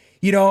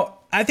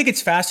 I think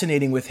it's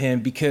fascinating with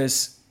him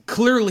because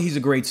clearly he's a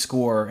great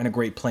scorer and a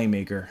great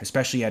playmaker,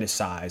 especially at his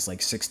size, like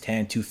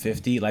 6'10",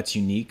 250. That's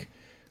unique.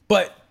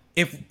 But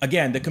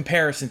the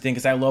comparison thing,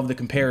 because I love the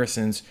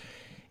comparisons,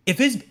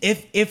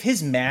 if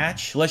his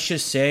match, let's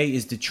just say,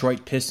 is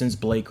Detroit Pistons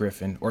Blake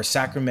Griffin or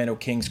Sacramento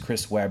Kings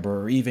Chris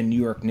Webber or even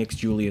New York Knicks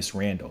Julius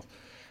Randle,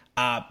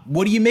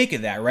 what do you make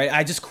of that, right?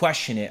 I just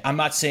question it. I'm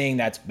not saying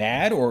that's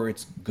bad or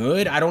it's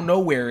good. I don't know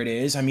where it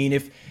is. I mean,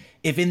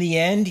 if in the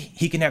end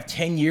he can have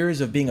 10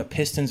 years of being a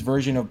Pistons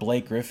version of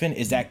Blake Griffin,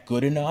 is that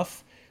good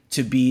enough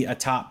to be a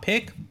top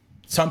pick?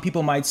 Some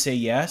people might say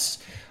yes.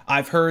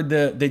 I've heard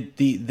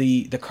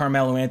the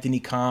Carmelo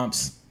Anthony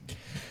comps.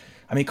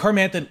 I mean,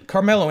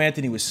 Carmelo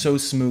Anthony was so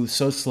smooth,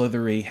 so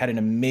slithery, had an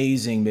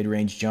amazing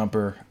mid-range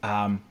jumper.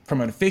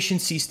 From an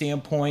efficiency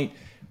standpoint,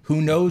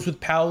 who knows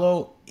with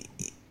Paolo?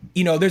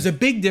 There's a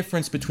big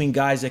difference between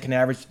guys that can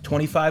average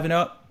 25 and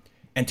up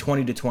and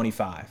 20 to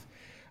 25.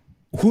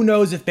 Who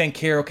knows if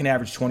Banchero can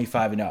average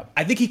 25 and up?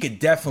 I think he could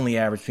definitely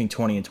average between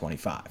 20 and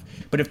 25.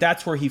 But if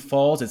that's where he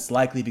falls, it's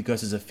likely because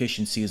his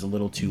efficiency is a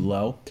little too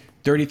low.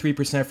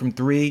 33% from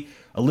 3,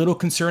 a little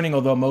concerning,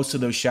 although most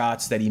of those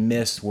shots that he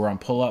missed were on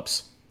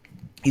pull-ups.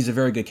 He's a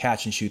very good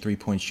catch-and-shoot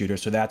three-point shooter,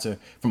 so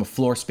from a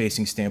floor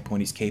spacing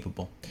standpoint, he's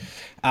capable.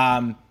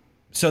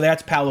 So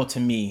that's Paolo to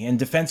me. And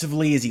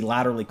defensively, is he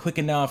laterally quick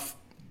enough?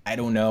 I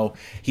don't know.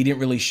 He didn't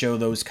really show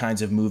those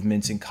kinds of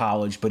movements in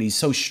college, but he's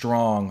so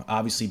strong.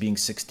 Obviously, being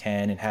 6'10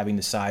 and having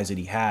the size that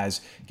he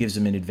has gives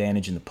him an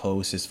advantage in the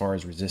post as far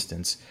as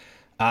resistance.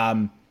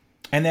 And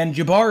then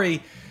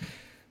Jabari,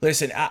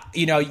 listen,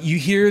 you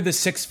hear the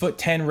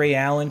 6'10" Ray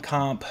Allen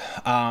comp.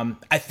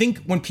 I think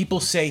when people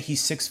say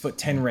he's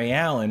 6'10" Ray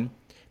Allen,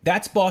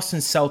 that's Boston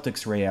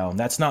Celtics Ray Allen.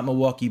 That's not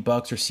Milwaukee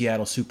Bucks or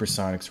Seattle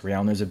Supersonics Ray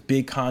Allen. There's a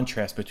big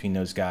contrast between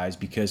those guys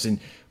because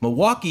in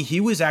Milwaukee, he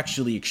was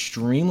actually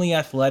extremely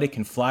athletic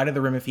and fly to the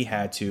rim if he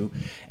had to.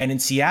 And in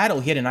Seattle,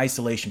 he had an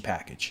isolation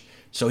package.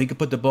 So he could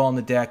put the ball on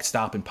the deck,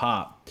 stop and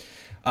pop.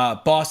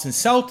 Boston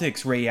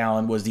Celtics Ray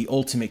Allen was the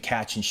ultimate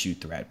catch and shoot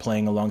threat,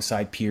 playing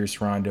alongside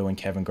Pierce, Rondo, and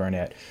Kevin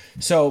Garnett.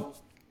 So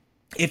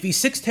if he's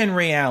 6'10"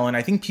 Ray Allen,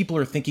 I think people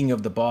are thinking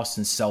of the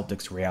Boston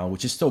Celtics Ray Allen,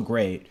 which is still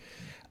great.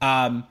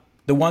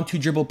 The 1-2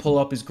 dribble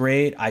pull-up is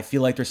great. I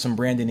feel like there's some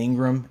Brandon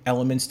Ingram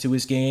elements to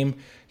his game.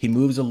 He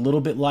moves a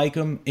little bit like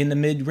him in the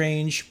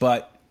mid-range,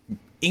 but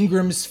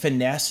Ingram's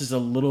finesse is a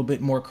little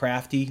bit more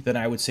crafty than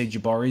I would say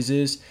Jabari's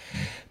is.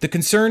 The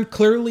concern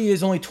clearly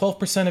is only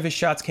 12% of his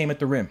shots came at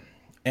the rim.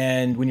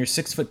 And when you're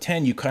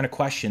 6'10", you kind of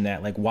question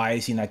that. Like, why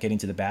is he not getting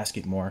to the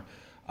basket more?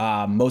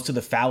 Most of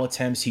the foul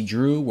attempts he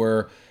drew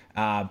were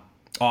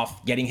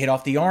off getting hit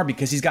off the arm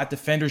because he's got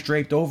defenders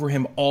draped over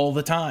him all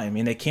the time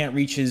and they can't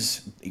reach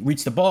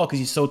the ball because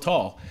he's so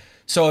tall.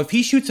 So if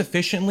he shoots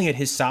efficiently at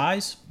his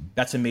size,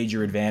 that's a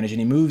major advantage.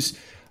 And he moves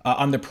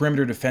on the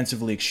perimeter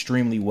defensively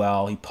extremely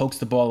well. He pokes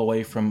the ball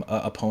away from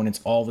opponents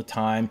all the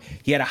time.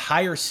 He had a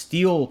higher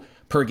steal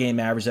per game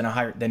average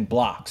than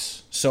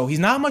blocks. So he's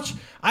not much.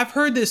 I've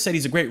heard this said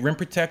he's a great rim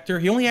protector.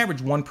 He only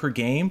averaged 1 per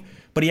game,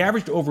 but he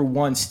averaged over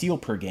 1 steal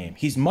per game.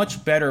 He's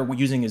much better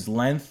using his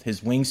length,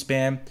 his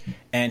wingspan,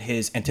 and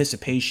his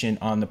anticipation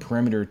on the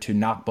perimeter to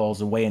knock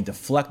balls away and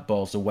deflect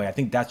balls away. I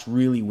think that's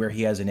really where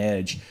he has an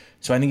edge.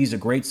 So I think he's a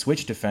great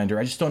switch defender.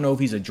 I just don't know if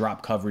he's a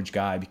drop coverage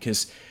guy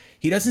because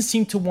he doesn't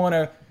seem to want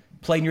to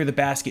play near the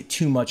basket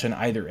too much on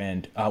either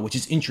end, which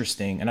is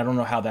interesting. And I don't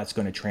know how that's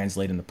going to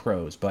translate in the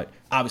pros, but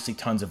obviously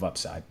tons of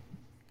upside.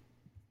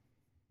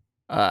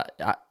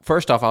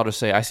 First off, I'll just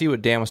say I see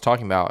what Dan was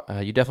talking about.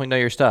 You definitely know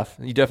your stuff.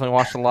 You definitely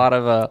watched a lot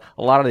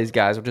of these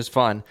guys, which is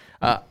fun.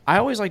 I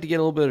always like to get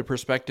a little bit of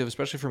perspective,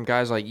 especially from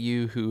guys like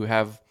you who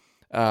have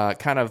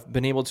kind of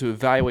been able to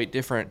evaluate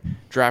different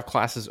draft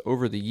classes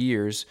over the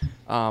years.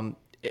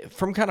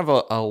 From kind of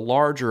a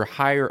larger,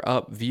 higher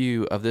up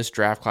view of this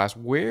draft class,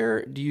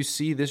 where do you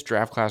see this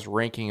draft class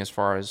ranking as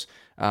far as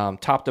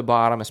top to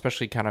bottom,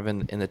 especially kind of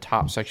in the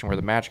top section where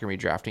the Magic are going to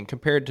be drafting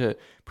compared to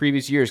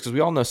previous years? Because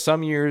we all know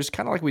some years,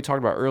 kind of like we talked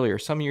about earlier,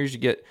 some years you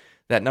get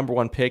that number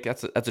 1 pick.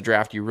 That's a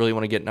draft you really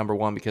want to get number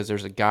 1 because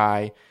there's a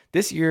guy.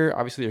 This year,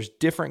 obviously, there's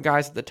different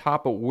guys at the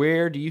top, but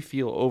where do you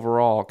feel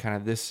overall kind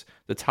of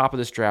the top of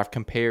this draft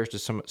compares to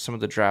some of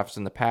the drafts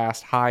in the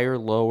past? Higher,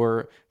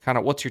 lower? Kind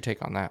of what's your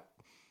take on that?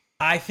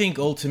 I think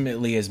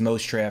ultimately, as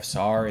most drafts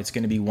are, it's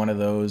going to be one of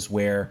those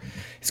where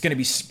it's going to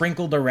be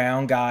sprinkled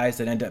around guys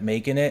that end up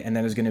making it, and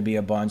then there's going to be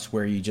a bunch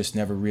where you just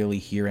never really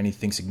hear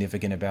anything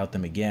significant about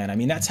them again. I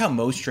mean, that's how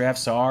most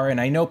drafts are, and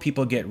I know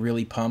people get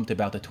really pumped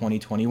about the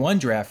 2021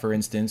 draft, for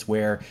instance,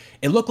 where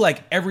it looked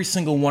like every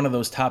single one of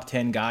those top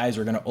 10 guys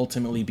are going to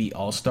ultimately be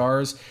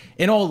all-stars.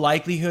 In all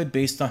likelihood,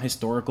 based on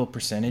historical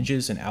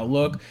percentages and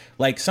outlook,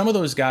 like some of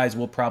those guys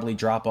will probably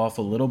drop off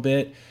a little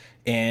bit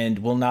and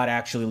will not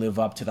actually live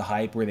up to the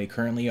hype where they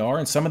currently are.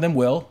 And some of them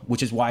will,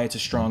 which is why it's a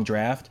strong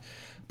draft.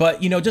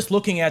 But, just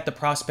looking at the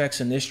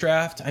prospects in this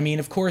draft, I mean,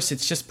 of course,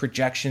 it's just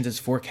projections, it's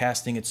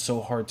forecasting, it's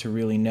so hard to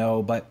really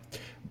know. But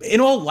in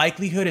all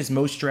likelihood, as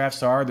most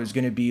drafts are, there's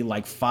going to be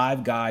like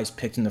 5 guys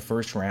picked in the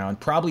first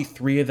round, probably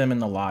 3 of them in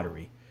the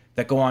lottery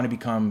that go on to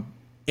become,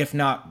 if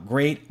not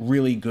great,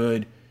 really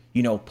good,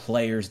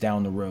 players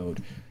down the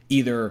road.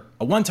 Either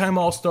a one-time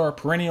All-Star,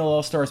 perennial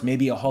All-Stars,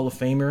 maybe a Hall of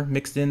Famer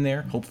mixed in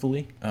there,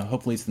 hopefully.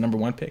 Hopefully it's the number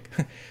 1 pick.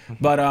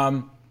 But,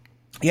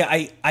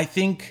 I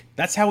think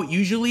that's how it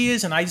usually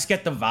is, and I just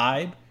get the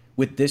vibe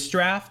with this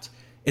draft.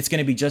 It's going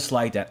to be just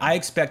like that. I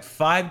expect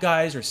 5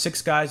 guys or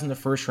 6 guys in the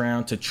first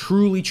round to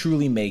truly,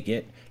 truly make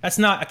it. That's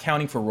not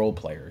accounting for role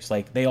players.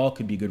 Like, they all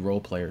could be good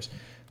role players.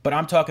 But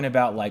I'm talking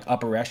about, like,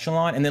 upper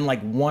echelon, and then,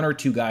 like, 1 or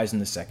 2 guys in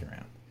the second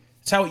round.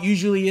 That's how it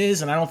usually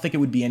is, and I don't think it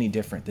would be any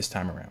different this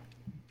time around.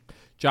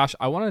 Josh,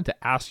 I wanted to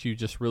ask you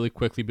just really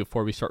quickly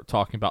before we start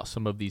talking about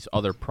some of these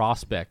other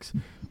prospects.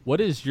 What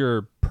is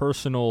your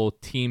personal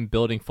team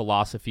building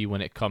philosophy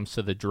when it comes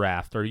to the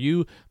draft? Are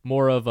you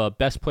more of a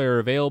best player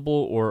available,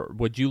 or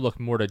would you look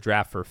more to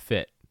draft for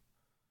fit?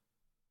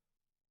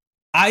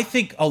 I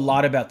think a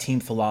lot about team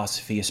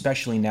philosophy,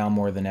 especially now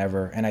more than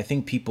ever. And I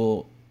think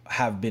people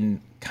have been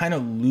kind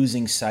of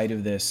losing sight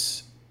of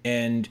this.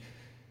 And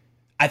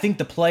I think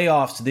the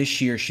playoffs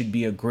this year should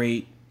be a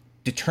great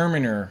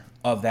determiner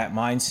of that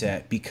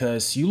mindset,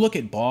 because you look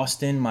at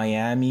Boston,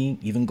 Miami,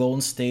 even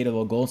Golden State,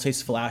 although Golden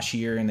State's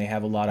flashier and they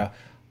have a lot of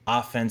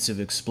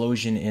offensive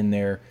explosion in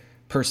their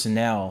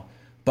personnel.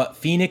 But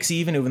Phoenix,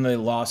 even though they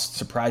lost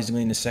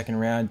surprisingly in the second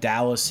round,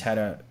 Dallas had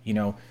a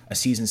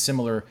season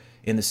similar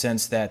in the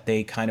sense that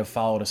they kind of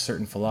followed a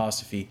certain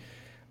philosophy.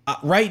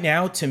 Right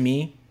now, to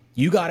me,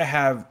 you got to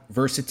have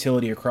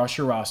versatility across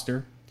your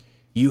roster.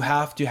 You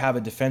have to have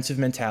a defensive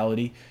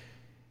mentality.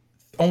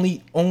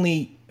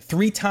 Only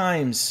 3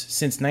 times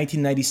since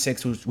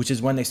 1996, which is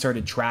when they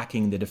started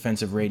tracking the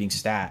defensive rating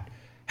stat,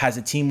 has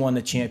a team won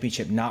the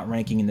championship not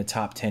ranking in the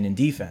top 10 in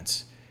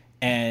defense.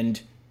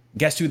 And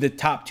guess who the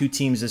top 2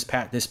 teams this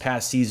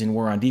past season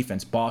were on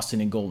defense?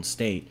 Boston and Golden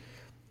State.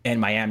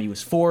 And Miami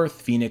was 4th,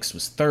 Phoenix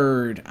was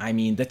 3rd. I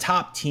mean, the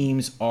top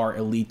teams are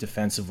elite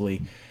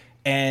defensively.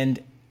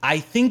 And I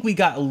think we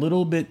got a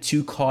little bit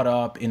too caught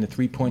up in the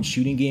 3-point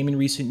shooting game in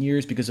recent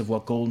years because of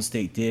what Golden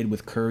State did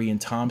with Curry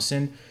and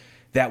Thompson,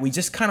 that we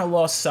just kind of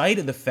lost sight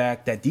of the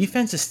fact that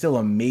defense is still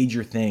a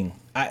major thing.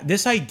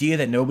 This idea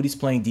that nobody's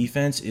playing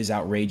defense is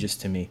outrageous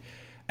to me.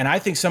 And I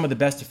think some of the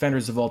best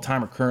defenders of all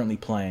time are currently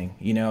playing.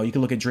 You can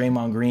look at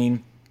Draymond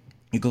Green,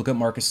 you can look at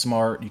Marcus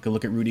Smart, you can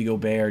look at Rudy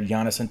Gobert,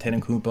 Giannis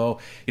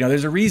Antetokounmpo.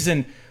 There's a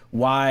reason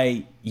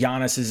why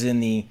Giannis is in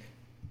the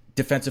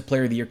Defensive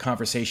Player of the Year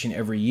conversation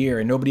every year,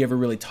 and nobody ever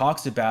really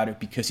talks about it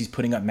because he's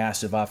putting up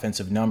massive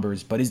offensive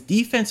numbers. But his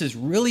defense is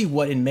really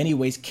what in many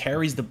ways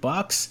carries the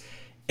Bucks,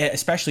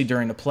 especially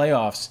during the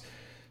playoffs.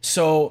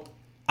 So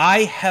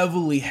I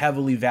heavily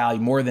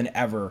value more than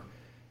ever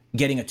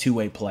getting a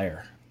two-way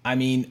player. I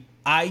mean,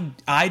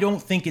 I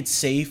don't think it's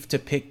safe to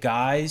pick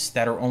guys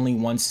that are only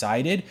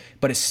one-sided,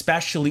 but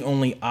especially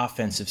only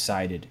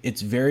offensive-sided.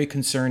 It's very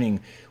concerning.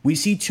 We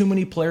see too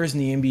many players in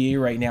the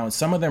NBA right now, and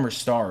some of them are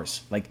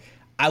stars. Like,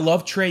 I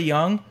love Trae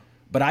Young,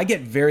 but I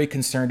get very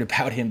concerned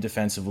about him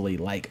defensively.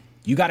 Like,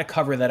 You got to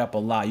cover that up a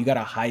lot. You got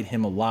to hide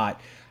him a lot.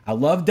 I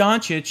love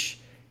Doncic.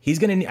 He's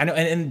going to, I know,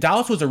 and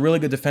Dallas was a really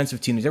good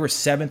defensive team. They were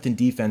 7th in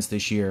defense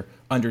this year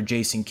under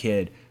Jason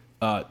Kidd.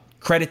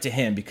 Credit to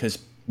him, because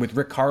with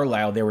Rick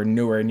Carlisle, they were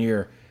nowhere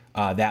near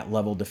that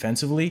level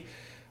defensively.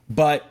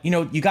 But,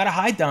 you got to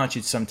hide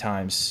Doncic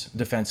sometimes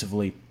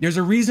defensively. There's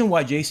a reason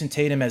why Jason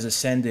Tatum has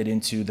ascended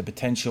into the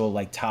potential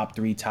like top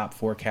 3, top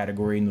 4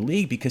 category in the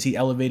league, because he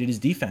elevated his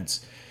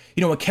defense.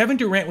 When Kevin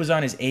Durant was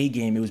on his A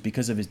game, it was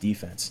because of his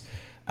defense.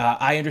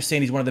 I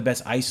understand he's one of the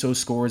best ISO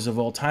scorers of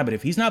all time, but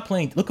if he's not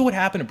playing, look at what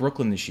happened to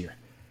Brooklyn this year.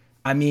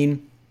 I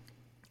mean,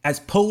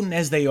 as potent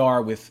as they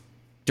are with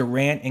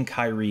Durant and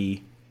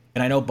Kyrie,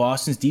 and I know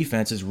Boston's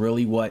defense is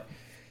really what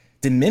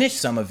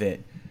diminished some of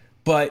it,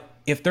 but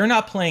if they're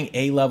not playing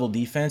A-level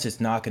defense,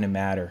 it's not going to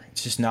matter.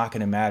 It's just not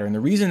going to matter. And the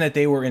reason that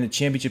they were in the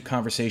championship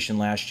conversation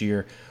last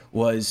year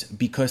was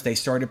because they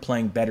started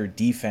playing better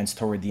defense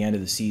toward the end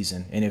of the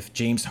season. And if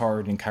James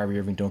Harden and Kyrie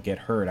Irving don't get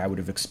hurt, I would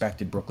have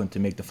expected Brooklyn to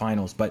make the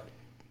finals, but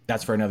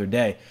that's for another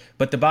day.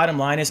 But the bottom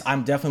line is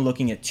I'm definitely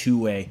looking at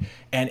two-way.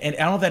 And I don't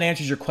know if that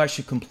answers your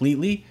question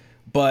completely,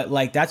 but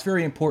like that's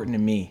very important to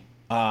me,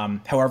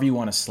 however you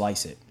want to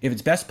slice it. If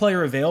it's best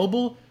player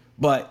available,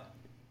 but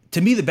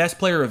to me, the best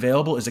player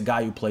available is a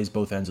guy who plays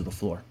both ends of the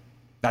floor.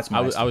 That's my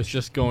I was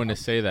just going to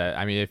say that.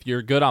 I mean, if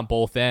you're good on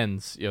both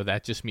ends,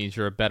 that just means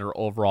you're a better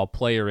overall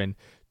player. And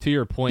to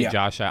your point, Yeah.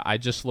 Josh, I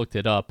just looked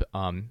it up.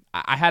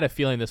 I had a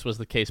feeling this was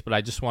the case, but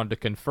I just wanted to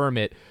confirm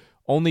it.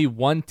 Only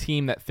one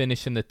team that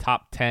finished in the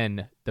top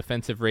 10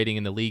 defensive rating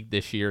in the league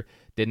this year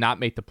did not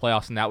make the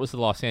playoffs, and that was the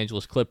Los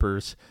Angeles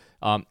Clippers.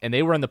 And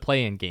they were in the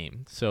play-in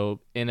game.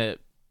 So in a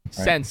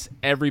sense,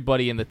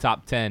 everybody in the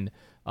top 10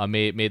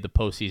 made the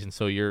postseason.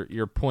 So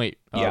your point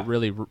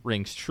really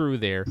rings true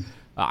there.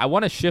 I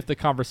want to shift the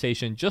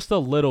conversation just a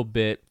little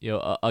bit.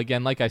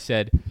 Again, like I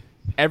said,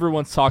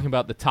 everyone's talking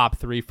about the top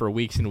 3 for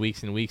weeks and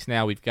weeks and weeks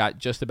now. We've got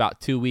just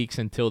about 2 weeks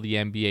until the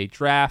NBA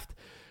draft.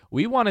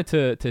 We wanted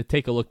to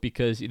take a look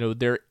because,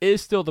 there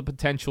is still the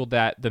potential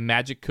that the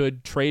Magic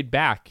could trade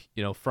back,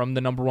 from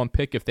the number 1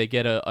 pick if they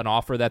get an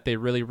offer that they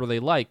really, really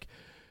like.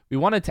 We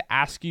wanted to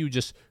ask you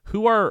just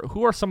who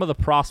are some of the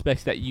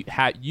prospects that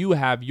you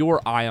have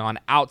your eye on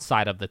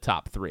outside of the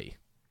top 3?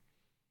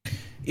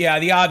 Yeah,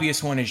 the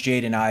obvious one is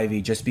Jaden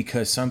Ivey, just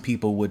because some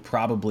people would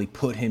probably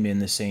put him in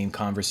the same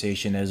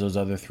conversation as those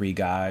other 3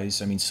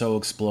 guys. I mean, so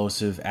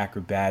explosive,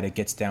 acrobatic,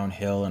 gets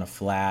downhill in a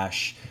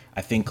flash.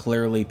 I think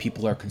clearly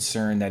people are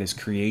concerned that his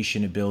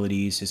creation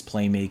abilities, his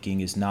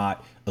playmaking is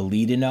not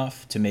elite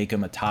enough to make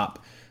him a top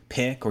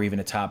pick or even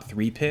a top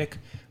 3 pick.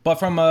 But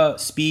from a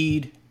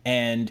speed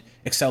and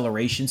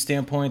acceleration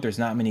standpoint, there's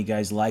not many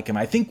guys like him.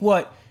 I think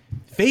what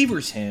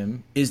favors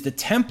him is the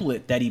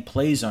template that he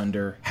plays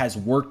under has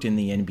worked in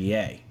the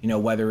NBA.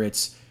 Whether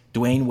it's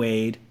Dwayne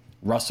Wade,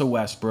 Russell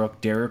Westbrook,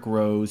 Derrick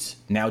Rose,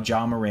 now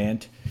Ja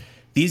Morant.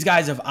 These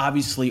guys have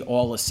obviously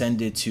all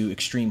ascended to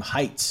extreme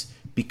heights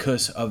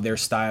because of their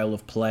style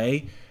of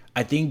play.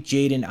 I think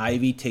Jaden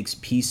Ivey takes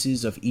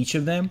pieces of each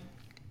of them.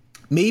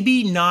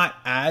 Maybe not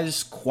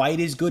as quite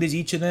as good as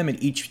each of them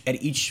at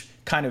each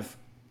kind of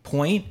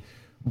point,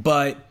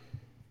 but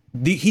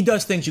he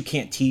does things you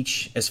can't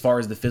teach as far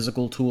as the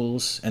physical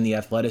tools and the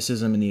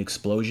athleticism and the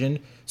explosion.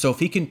 So if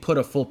he can put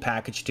a full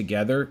package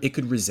together, it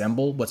could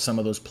resemble what some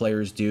of those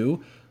players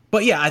do.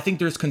 But yeah, I think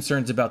there's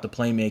concerns about the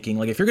playmaking.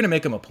 Like if you're going to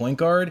make him a point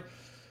guard,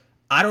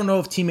 I don't know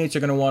if teammates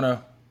are going to want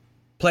to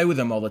play with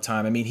him all the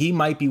time. I mean, he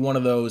might be one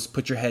of those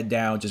put your head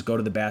down, just go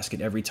to the basket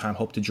every time,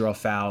 hope to draw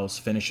fouls,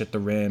 finish at the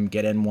rim,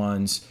 get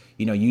N1s,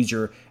 use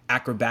your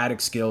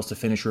acrobatic skills to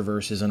finish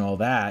reverses and all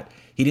that.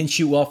 He didn't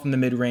shoot well from the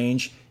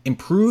mid-range,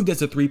 improved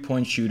as a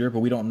three-point shooter, but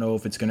we don't know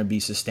if it's going to be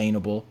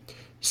sustainable.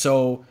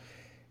 So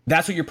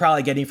that's what you're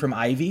probably getting from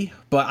Ivy.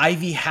 But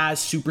Ivy has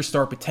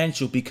superstar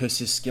potential because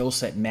his skill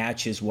set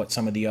matches what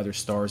some of the other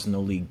stars in the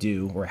league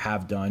do or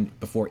have done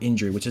before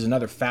injury, which is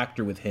another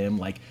factor with him.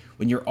 Like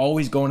when you're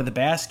always going to the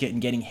basket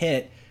and getting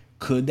hit,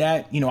 could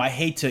that, I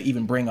hate to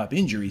even bring up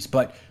injuries,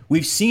 but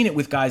we've seen it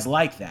with guys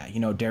like that.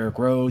 Derrick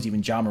Rose,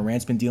 even Ja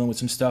Morant's been dealing with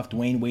some stuff.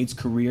 Dwayne Wade's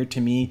career,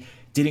 to me,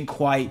 didn't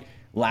quite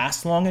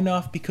last long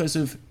enough because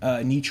of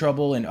knee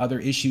trouble and other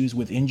issues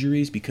with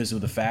injuries because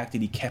of the fact that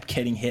he kept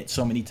getting hit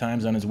so many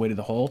times on his way to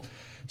the hole.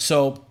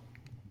 So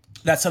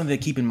that's something to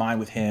keep in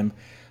mind with him.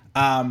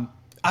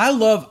 I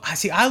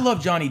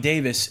love Johnny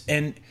Davis,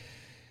 and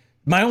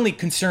my only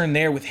concern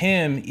there with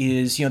him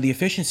is, the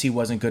efficiency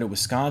wasn't good at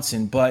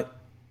Wisconsin, but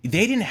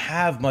they didn't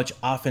have much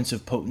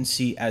offensive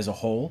potency as a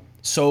whole.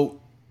 So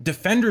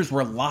defenders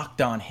were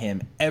locked on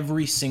him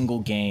every single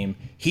game.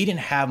 He didn't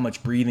have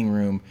much breathing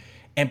room.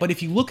 But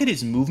if you look at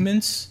his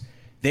movements,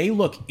 they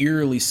look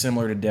eerily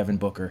similar to Devin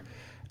Booker.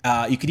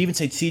 You could even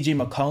say CJ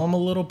McCollum a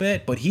little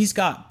bit, but he's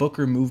got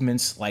Booker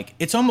movements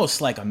it's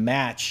almost like a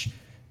match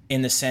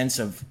in the sense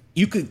of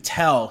you could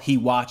tell he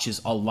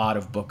watches a lot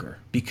of Booker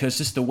because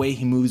just the way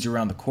he moves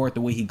around the court,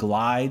 the way he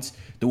glides,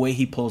 the way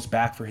he pulls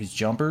back for his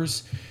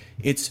jumpers,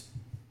 it's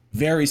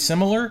very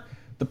similar.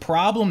 The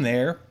problem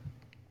there,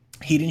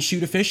 he didn't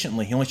shoot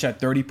efficiently. He only shot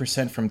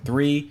 30% from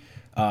 3,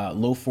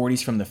 low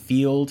 40s from the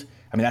field.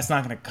 I mean, that's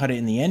not going to cut it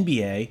in the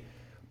NBA.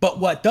 But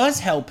what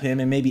does help him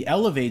and maybe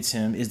elevates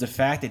him is the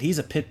fact that he's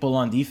a pit bull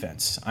on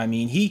defense. I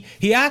mean,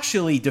 he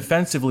actually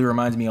defensively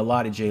reminds me a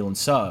lot of Jalen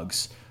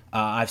Suggs.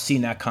 I've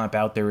seen that comp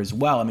out there as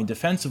well. I mean,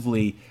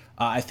 defensively,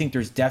 I think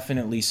there's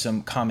definitely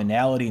some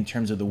commonality in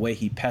terms of the way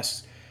he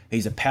pests.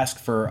 He's a pest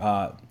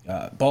for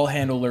ball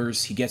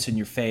handlers. He gets in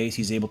your face.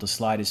 He's able to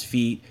slide his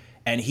feet.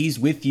 And he's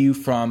with you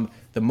from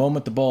the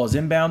moment the ball is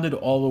inbounded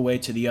all the way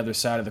to the other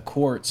side of the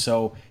court.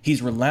 So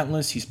he's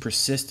relentless. He's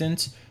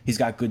persistent. He's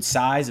got good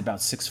size, about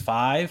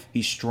 6'5".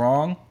 He's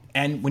strong.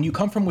 And when you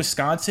come from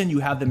Wisconsin, you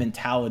have the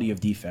mentality of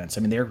defense.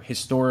 I mean, they're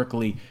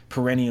historically,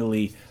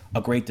 perennially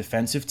a great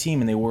defensive team,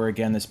 and they were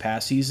again this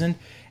past season.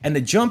 And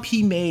the jump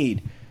he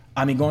made,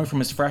 I mean, going from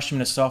his freshman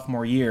to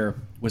sophomore year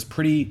was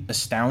pretty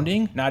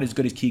astounding. Not as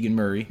good as Keegan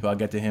Murray, who I'll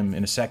get to him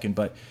in a second,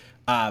 but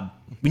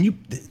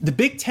the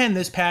Big Ten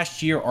this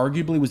past year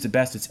arguably was the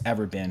best it's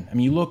ever been. I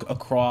mean, you look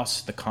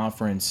across the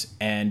conference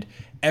and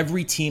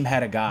every team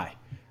had a guy.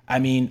 I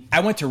mean,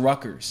 I went to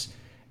Rutgers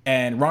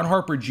and Ron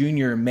Harper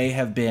Jr. may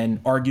have been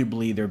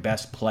arguably their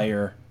best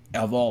player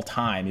of all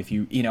time. If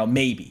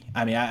maybe.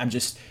 I mean,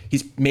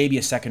 he's maybe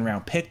a second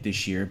round pick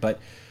this year,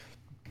 but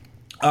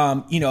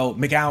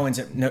McGowan's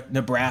at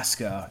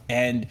Nebraska,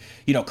 and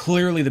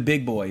clearly the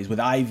big boys with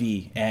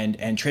Ivy and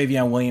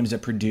Travion Williams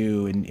at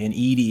Purdue and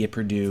Edey at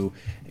Purdue,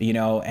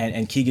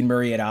 and Keegan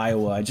Murray at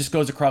Iowa. It just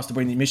goes across the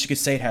board. Michigan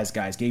State has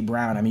guys, Gabe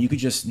Brown. I mean, you could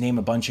just name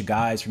a bunch of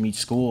guys from each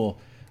school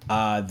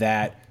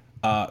that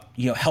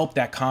helped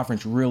that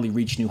conference really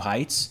reach new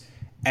heights.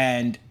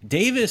 And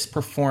Davis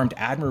performed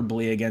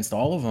admirably against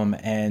all of them,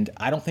 and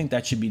I don't think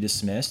that should be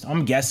dismissed.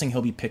 I'm guessing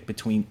he'll be picked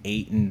between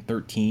 8 and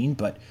 13,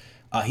 but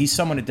he's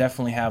someone to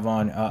definitely have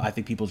on, I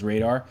think, people's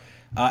radar.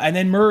 And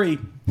then Murray,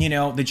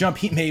 the jump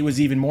he made was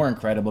even more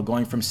incredible,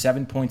 going from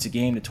 7 points a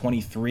game to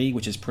 23,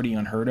 which is pretty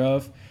unheard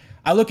of.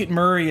 I look at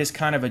Murray as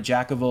kind of a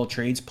jack of all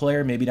trades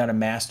player, maybe not a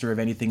master of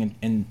anything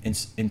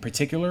in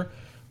particular,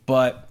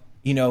 but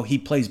he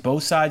plays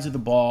both sides of the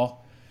ball.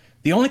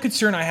 The only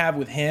concern I have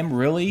with him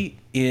really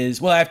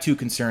is, I have two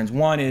concerns.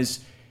 One is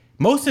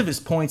most of his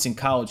points in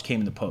college came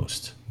in the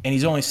post, and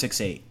he's only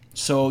 6'8".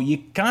 So you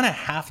kind of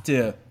have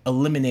to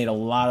eliminate a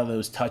lot of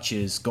those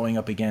touches going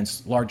up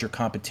against larger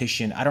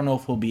competition. I don't know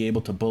if he'll be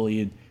able to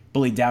bully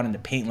down in the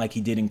paint like he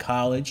did in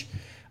college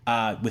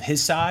with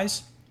his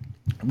size.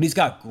 But he's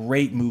got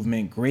great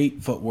movement,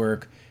 great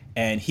footwork,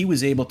 and he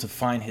was able to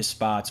find his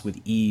spots with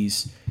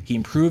ease. He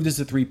improved as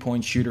a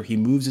three-point shooter. He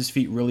moves his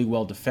feet really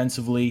well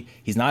defensively.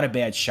 He's not a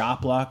bad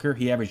shot blocker.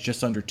 He averaged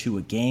just under 2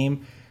 a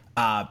game.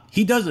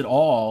 He does it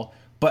all.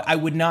 But I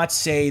would not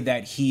say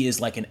that he is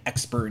like an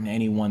expert in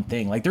any one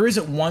thing. Like, there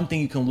isn't one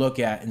thing you can look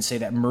at and say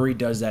that Murray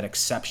does that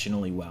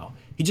exceptionally well.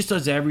 He just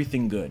does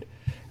everything good.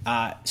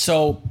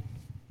 So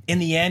in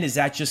the end, is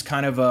that just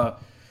kind of a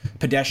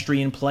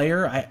pedestrian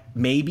player?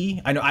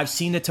 Maybe. I know I've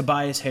seen the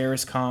Tobias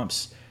Harris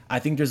comps. I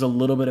think there's a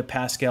little bit of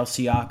Pascal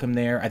Siakam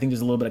there. I think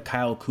there's a little bit of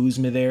Kyle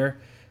Kuzma there.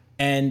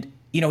 And,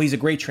 he's a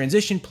great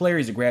transition player.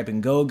 He's a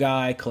grab-and-go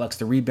guy, collects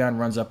the rebound,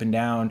 runs up and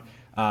down.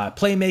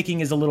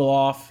 Playmaking is a little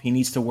off. He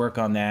needs to work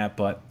on that.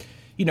 But,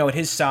 at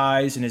his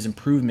size and his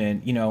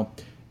improvement,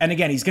 and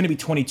again, he's going to be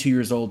 22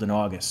 years old in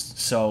August.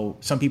 So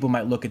some people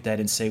might look at that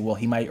and say, well,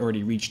 he might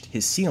already reached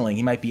his ceiling.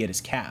 He might be at his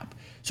cap.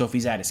 So if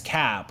he's at his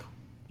cap,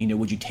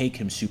 would you take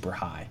him super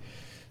high?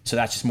 So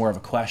that's just more of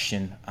a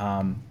question.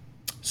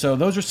 So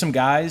those are some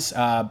guys.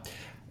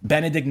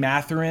 Benedict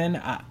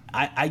Mathurin,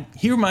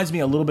 he reminds me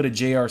a little bit of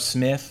J.R.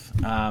 Smith.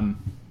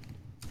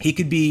 He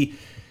could be...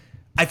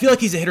 I feel like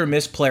he's a hit or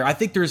miss player. I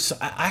think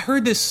I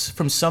heard this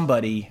from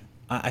somebody.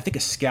 I think a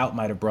scout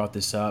might have brought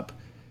this up.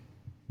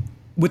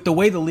 With the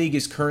way the league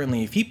is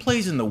currently, if he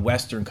plays in the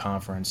Western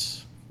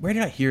Conference, where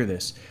did I hear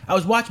this?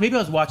 Maybe I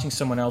was watching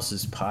someone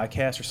else's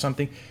podcast or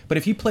something. But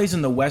if he plays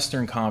in the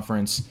Western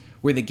Conference,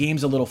 where the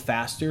game's a little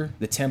faster,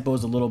 the tempo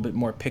is a little bit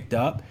more picked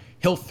up,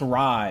 he'll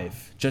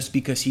thrive just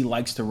because he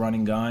likes to run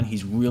and gun.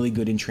 He's really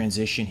good in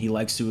transition. He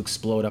likes to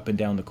explode up and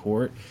down the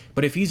court.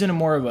 But if he's in a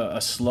more of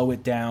a slow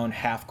it down,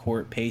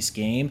 half-court pace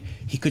game,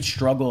 he could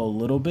struggle a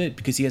little bit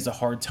because he has a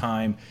hard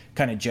time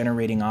kind of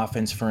generating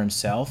offense for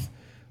himself.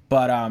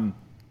 But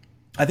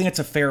I think it's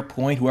a fair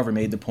point, whoever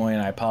made the point,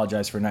 and I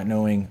apologize for not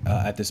knowing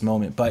at this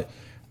moment. But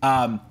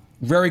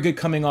very good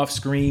coming off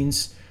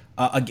screens.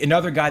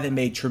 Another guy that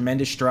made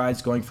tremendous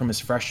strides going from his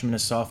freshman to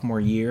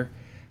sophomore year.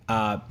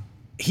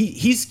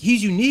 He's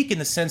unique in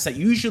the sense that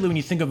usually when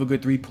you think of a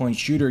good three-point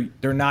shooter,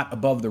 they're not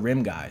above the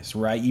rim guys,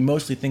 right? You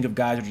mostly think of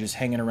guys that are just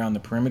hanging around the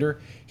perimeter.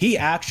 He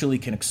actually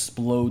can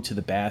explode to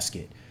the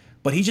basket,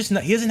 but he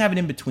doesn't have an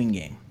in-between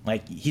game.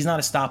 Like, he's not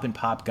a stop and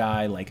pop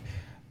guy. Like,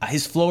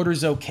 his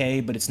floater's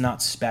okay, but it's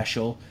not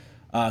special.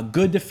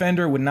 Good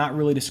defender, would not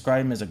really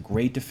describe him as a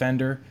great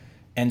defender,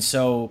 and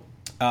so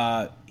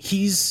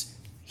he's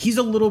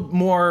a little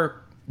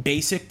more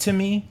basic to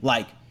me.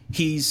 Like,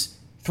 he's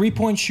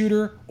three-point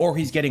shooter, or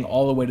he's getting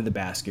all the way to the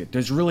basket.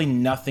 There's really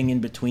nothing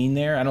in between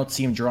there. I don't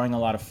see him drawing a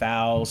lot of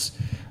fouls.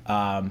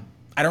 I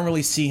don't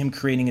really see him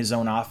creating his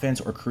own offense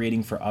or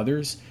creating for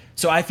others.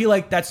 So I feel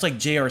like that's like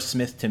J.R.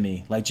 Smith to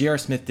me. Like J.R.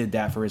 Smith did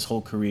that for his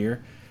whole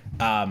career.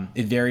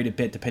 It varied a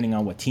bit depending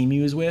on what team he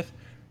was with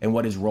and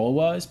what his role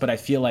was, but I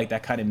feel like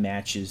that kind of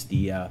matches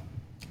the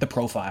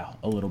profile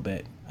a little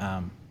bit.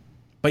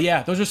 But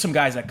yeah, those are some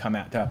guys that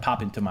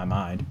pop into my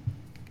mind.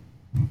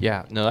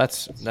 Yeah, no,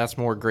 that's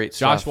more great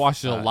stuff. Josh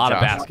watches a lot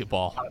of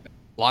basketball.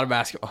 A lot of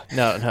basketball.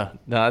 No,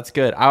 that's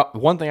good.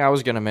 One thing I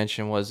was going to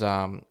mention was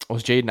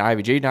Jaden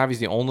Ivey. Jaden Ivey's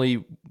the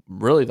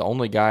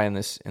only guy in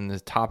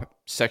the top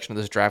section of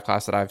this draft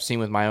class that I've seen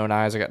with my own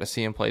eyes. I got to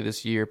see him play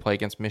this year, play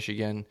against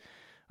Michigan.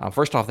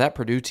 First off, that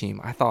Purdue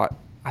team, I thought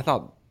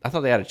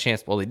they had a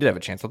chance. Well, they did have a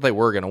chance. I thought they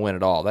were going to win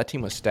it all. That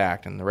team was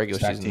stacked, and the regular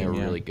season they were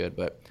really good.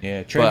 But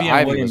yeah,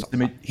 Travion Williams,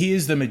 he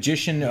is the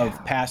magician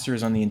of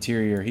passers on the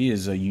interior. He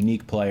is a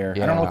unique player.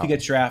 Yeah. I don't know if he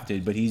gets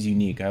drafted, but he's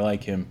unique. I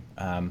like him.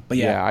 But to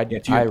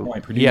your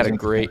point, Purdue had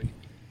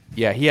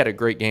he had a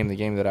great game. The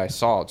game that I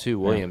saw too,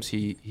 Williams,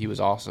 he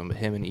was awesome.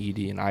 Him and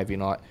Edey and Ivey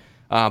and all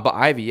that. But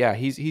Ivey,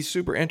 he's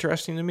super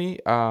interesting to me.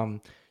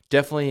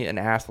 Definitely an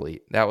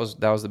athlete. That was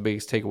the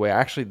biggest takeaway.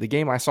 Actually, the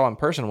game I saw in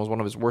person was one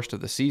of his worst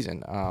of the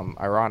season,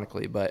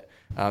 ironically, but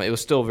it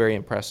was still very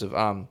impressive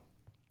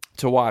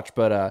to watch.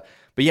 But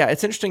yeah,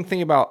 it's interesting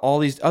thing about all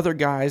these other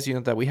guys,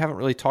 that we haven't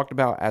really talked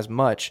about as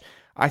much.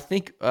 I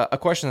think a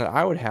question that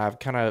I would have,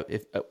 kind of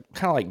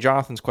like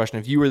Jonathan's question,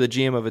 if you were the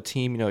GM of a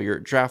team, your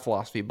draft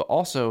philosophy, but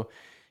also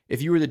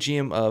if you were the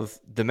GM of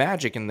the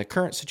Magic in the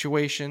current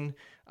situation.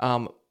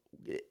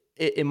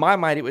 In my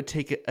mind, it would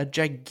take a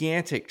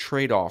gigantic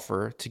trade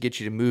offer to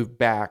get you to move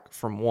back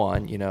from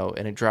one, in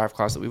a draft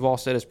class that we've all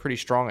said is pretty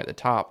strong at the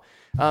top.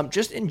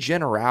 Just in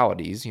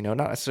generalities, not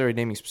necessarily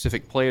naming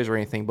specific players or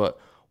anything, but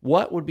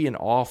what would be an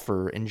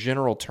offer in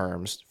general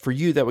terms for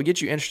you that would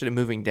get you interested in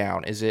moving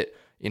down? Is it,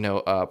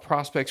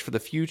 prospects for the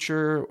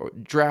future, or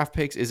draft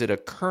picks? Is it a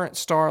current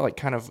star, like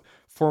kind of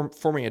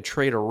forming a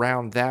trade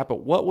around that? But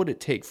what would it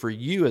take for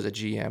you as a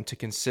GM to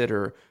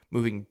consider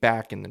moving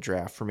back in the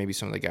draft for maybe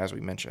some of the guys we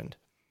mentioned?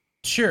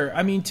 Sure.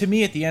 I mean, to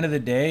me, at the end of the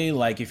day,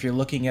 like if you're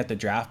looking at the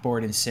draft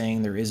board and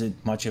saying there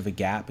isn't much of a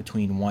gap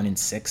between 1 and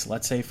 6,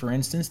 let's say, for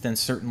instance, then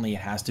certainly it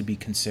has to be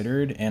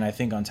considered. And I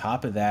think on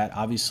top of that,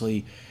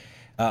 obviously,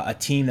 a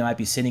team that might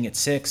be sitting at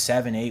 6,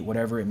 7, 8,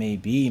 whatever it may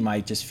be,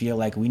 might just feel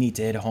like we need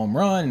to hit a home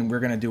run and we're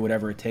going to do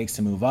whatever it takes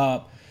to move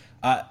up.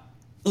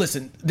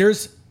 Listen,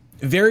 there's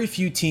very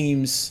few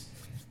teams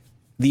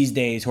these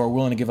days who are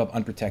willing to give up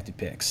unprotected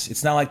picks.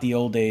 It's not like the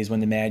old days when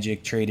the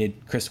Magic traded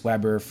Chris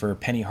Webber for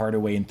Penny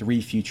Hardaway and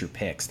 3 future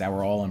picks that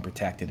were all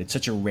unprotected. It's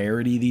such a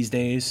rarity these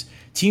days.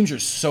 Teams are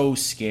so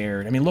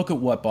scared. I mean, look at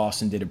what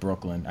Boston did at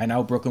Brooklyn. I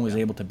know Brooklyn was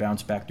able to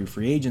bounce back through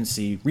free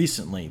agency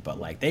recently,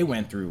 but they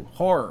went through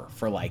horror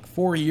for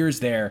 4 years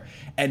there.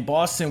 And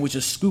Boston was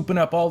just scooping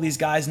up all these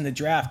guys in the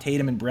draft,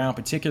 Tatum and Brown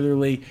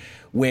particularly,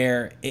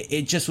 where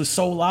it just was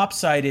so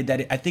lopsided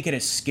that I think it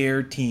has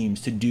scared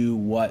teams to do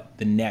what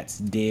the Nets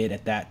did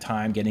at that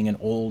time, getting an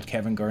old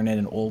Kevin Garnett,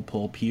 an old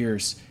Paul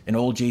Pierce, an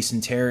old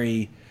Jason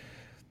Terry,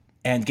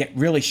 and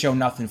really show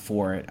nothing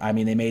for it. I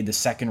mean, they made the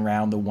second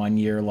round the 1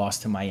 year,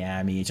 lost to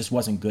Miami. It just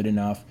wasn't good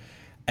enough.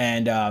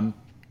 And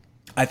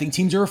I think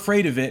teams are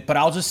afraid of it. But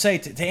I'll just say,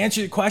 to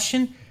answer your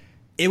question,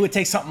 it would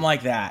take something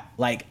like that.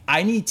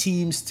 I need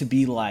teams to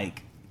be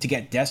to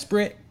get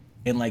desperate.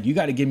 And you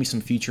got to give me some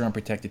future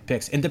unprotected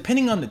picks. And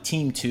depending on the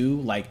team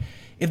too,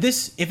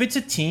 if it's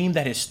a team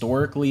that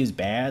historically is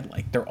bad,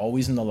 they're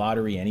always in the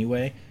lottery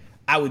anyway,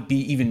 I would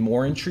be even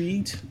more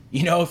intrigued.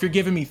 If you're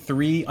giving me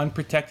 3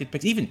 unprotected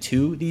picks, even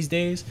 2 these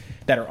days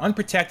that are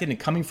unprotected and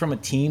coming from a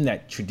team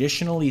that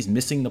traditionally is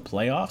missing the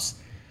playoffs,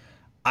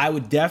 I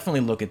would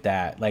definitely look at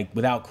that.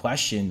 Without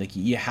question,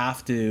 you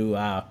have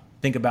to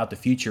think about the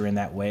future in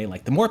that way.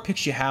 The more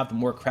picks you have, the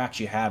more cracks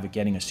you have at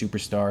getting a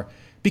superstar.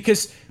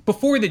 Because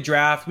before the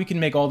draft, we can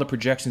make all the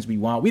projections we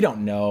want. We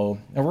don't know,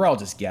 and we're all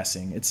just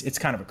guessing. It's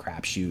kind of a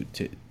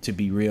crapshoot to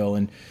be real.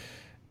 And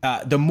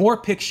the more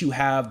picks you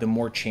have, the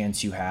more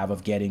chance you have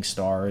of getting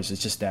stars.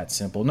 It's just that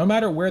simple. No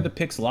matter where the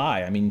picks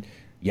lie. I mean,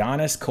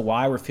 Giannis,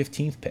 Kawhi were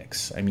 15th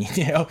picks. I mean,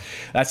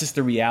 that's just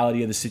the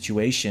reality of the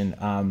situation.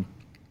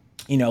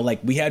 We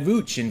had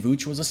Vooch, and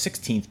Vooch was a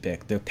 16th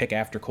pick, the pick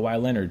after Kawhi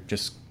Leonard,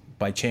 just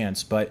by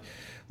chance. But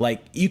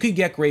you could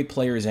get great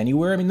players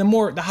anywhere. I mean,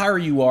 the higher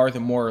you are, the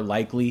more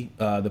likely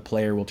the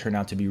player will turn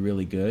out to be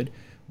really good.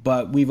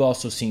 But we've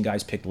also seen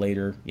guys picked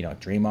later,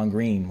 Draymond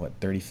Green,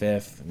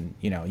 35th. And,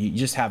 you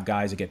just have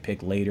guys that get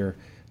picked later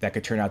that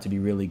could turn out to be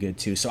really good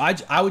too. So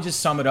I would just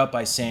sum it up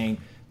by saying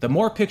the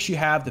more picks you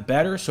have, the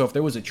better. So if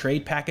there was a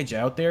trade package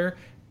out there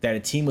that a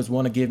team was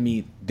willing to give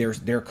me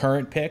their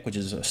current pick, which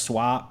is a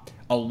swap,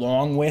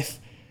 along with,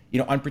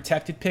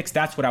 unprotected picks,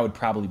 that's what I would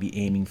probably be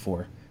aiming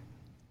for.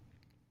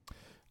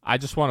 I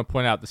just want to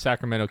point out the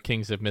Sacramento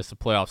Kings have missed the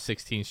playoffs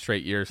 16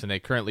 straight years, and they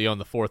currently own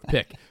the 4th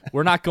pick.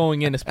 We're not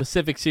going into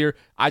specifics here.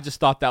 I just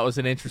thought that was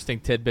an interesting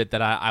tidbit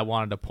that I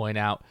wanted to point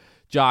out.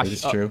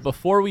 Josh,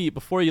 before we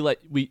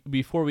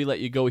let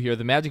you go here,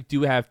 the Magic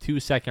do have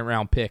 2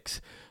 second-round picks.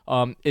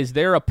 Is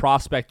there a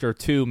prospect or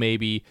two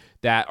maybe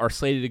that are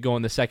slated to go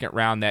in the second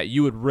round that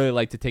you would really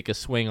like to take a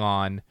swing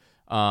on?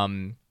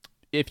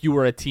 if you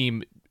were a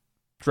team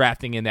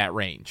drafting in that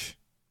range?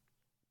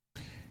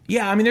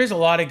 Yeah, I mean, there's a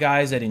lot of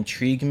guys that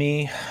intrigue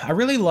me. I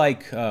really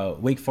like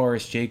Wake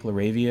Forest Jake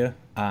LaRavia.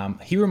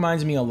 He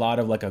reminds me a lot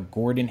of like a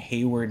Gordon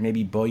Hayward,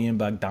 maybe Bojan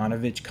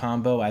Bogdanovic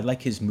combo. I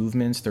like his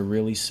movements. They're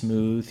really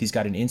smooth. He's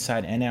got an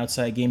inside and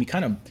outside game.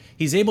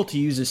 He's able to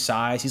use his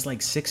size. He's like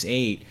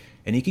 6'8",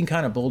 and he can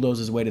kind of bulldoze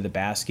his way to the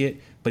basket,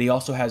 but he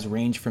also has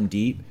range from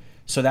deep.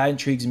 So that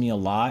intrigues me a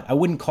lot. I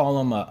wouldn't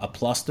call him a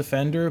plus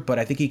defender, but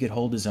I think he could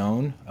hold his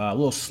own. A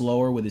little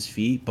slower with his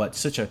feet, but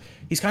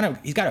he's got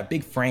a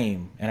big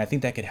frame, and I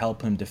think that could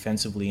help him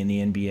defensively in the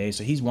NBA.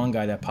 So he's one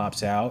guy that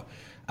pops out.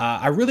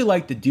 I really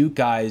like the Duke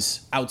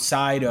guys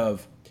outside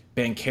of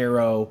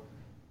Banchero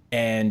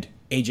and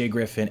AJ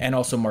Griffin and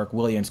also Mark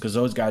Williams, because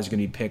those guys are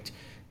going to be picked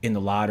in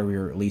the lottery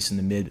or at least in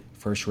the mid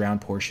first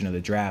round portion of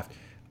the draft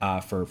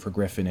for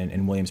Griffin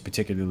and Williams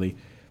particularly.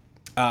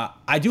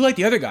 I do like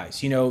the other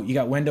guys. You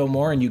got Wendell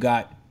Moore and you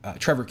got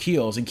Trevor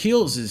Keels. And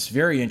Keels is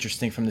very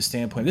interesting from the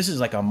standpoint. This is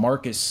like a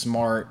Marcus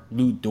Smart,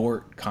 Lou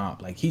Dort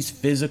comp. Like, he's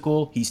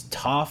physical, he's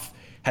tough,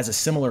 has a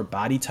similar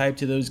body type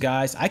to those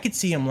guys. I could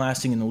see him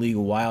lasting in the league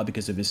a while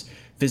because of his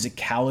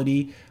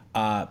physicality,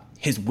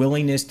 his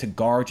willingness to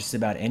guard just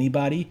about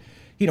anybody.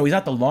 He's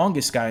not the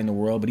longest guy in the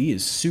world, but he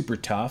is super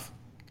tough.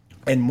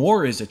 And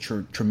Moore is a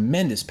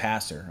tremendous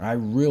passer. I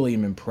really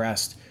am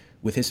impressed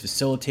with his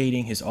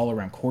facilitating, his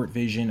all-around court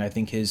vision. I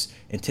think his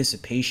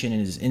anticipation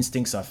and his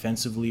instincts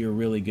offensively are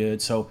really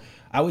good. So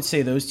I would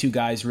say those two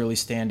guys really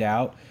stand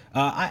out.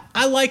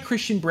 I like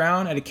Christian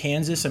Braun out of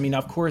Kansas. I mean,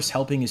 of course,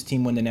 helping his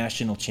team win the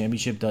national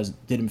championship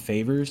did him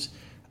favors.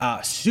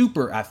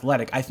 Super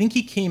athletic. I think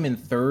he came in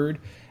third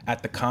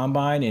at the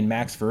combine in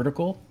max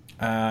vertical.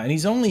 And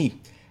he's only,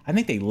 I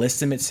think they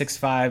list him at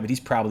 6'5", but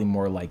he's probably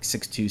more like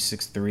 6'2",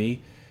 6'3".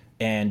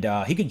 And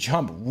he could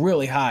jump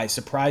really high,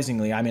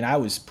 surprisingly. I mean, I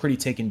was pretty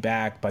taken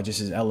back by just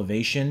his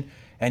elevation.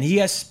 And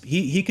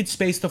he could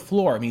space the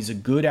floor. I mean, he's a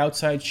good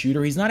outside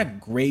shooter. He's not a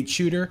great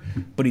shooter,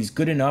 but he's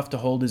good enough to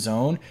hold his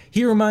own.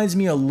 He reminds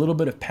me a little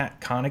bit of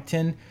Pat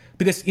Connaughton,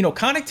 because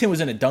Connaughton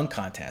was in a dunk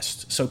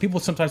contest. So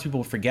sometimes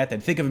people forget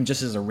that. Think of him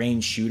just as a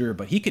range shooter,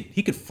 but he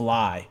could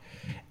fly.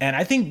 And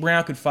I think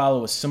Brown could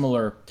follow a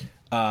similar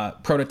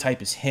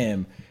prototype as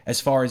him,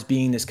 as far as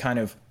being this kind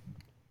of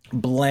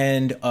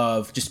blend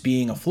of just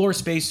being a floor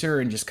spacer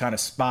and just kind of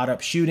spot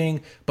up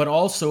shooting, but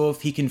also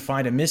if he can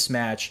find a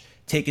mismatch,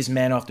 take his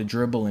man off the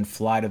dribble and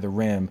fly to the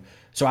rim.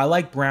 So I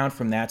like Brown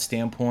from that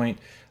standpoint.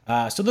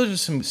 So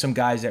those are some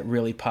guys that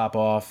really pop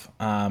off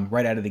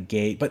right out of the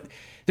gate. But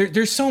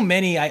there's so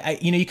many.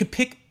 You could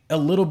pick a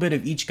little bit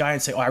of each guy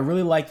and say, oh, I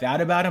really like that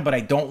about him, but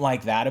I don't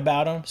like that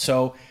about him.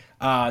 So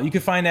you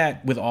could find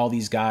that with all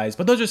these guys.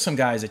 But those are some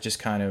guys that just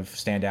kind of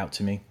stand out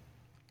to me.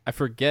 I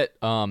forget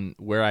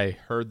where I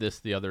heard this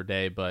the other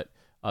day, but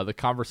the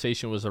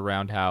conversation was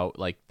around how,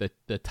 like,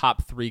 the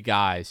top three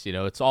guys,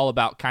 it's all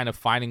about kind of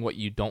finding what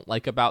you don't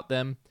like about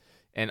them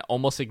and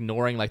almost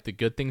ignoring, like, the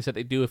good things that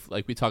they do. If,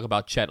 like, we talk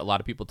about Chet, a lot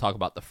of people talk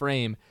about the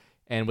frame,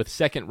 and with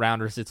second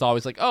rounders, it's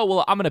always like, oh,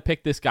 well, I'm going to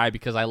pick this guy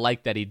because I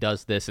like that he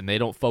does this, and they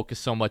don't focus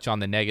so much on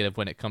the negative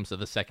when it comes to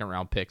the second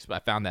round picks. But I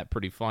found that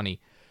pretty funny.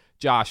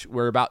 Josh,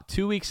 we're about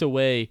 2 weeks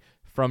away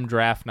from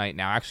draft night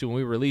now. Actually, when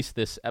we release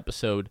this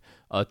episode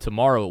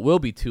tomorrow, it will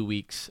be 2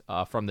 weeks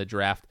from the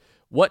draft.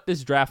 What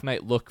does draft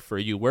night look for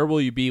you? Where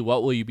will you be?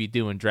 What will you be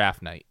doing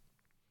draft night?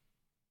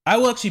 I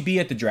will actually be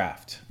at the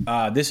draft.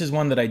 This is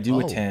one that I do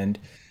attend.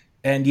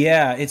 And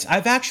yeah,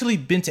 I've actually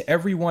been to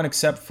every one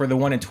except for the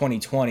one in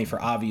 2020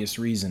 for obvious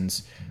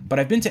reasons. But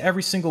I've been to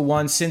every single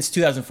one since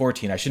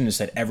 2014. I shouldn't have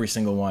said every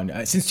single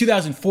one. Since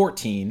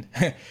 2014,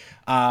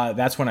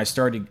 that's when I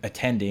started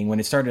attending, when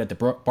it started at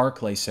the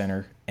Barclays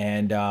Center.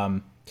 And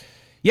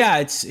yeah,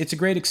 it's a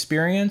great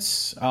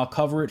experience. I'll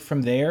cover it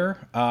from there.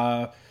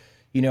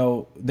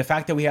 The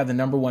fact that we have the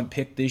number one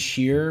pick this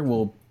year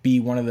will be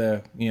one of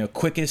the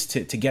quickest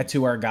to get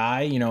to our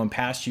guy. In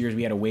past years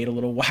we had to wait a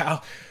little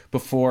while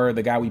before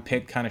the guy we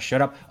picked kind of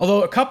showed up.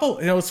 Although a couple,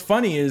 what's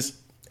funny is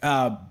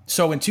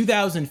so in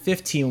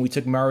 2015 we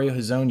took Mario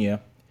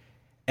Hezonja,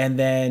 and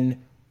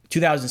then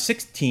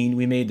 2016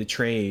 we made the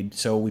trade.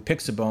 So we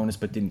picked Sabonis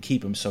but didn't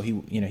keep him, so he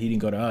didn't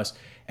go to us.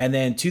 And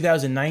then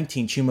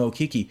 2019 Chuma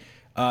Okeke.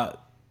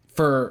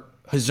 For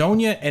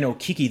Hezonja and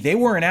Okeke, they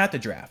weren't at the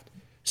draft.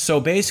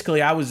 So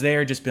basically I was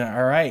there just being,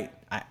 all right,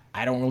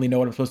 I don't really know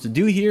what I'm supposed to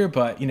do here,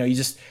 but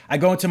I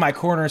go into my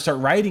corner and start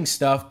writing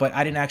stuff, but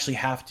I didn't actually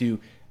have to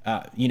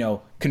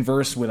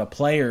converse with a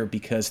player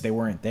because they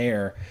weren't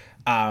there.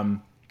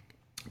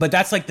 But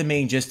that's like the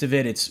main gist of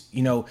it. It's,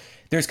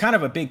 there's kind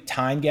of a big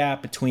time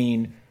gap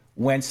between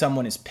when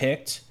someone is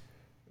picked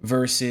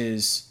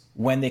versus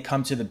when they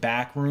come to the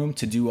back room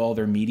to do all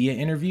their media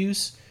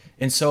interviews.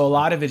 And so a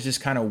lot of it is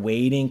just kind of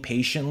waiting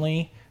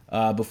patiently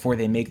before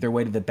they make their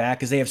way to the back,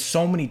 because they have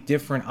so many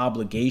different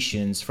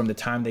obligations from the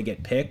time they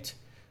get picked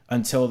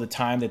until the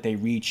time that they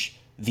reach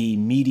the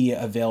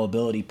media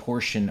availability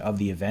portion of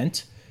the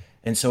event.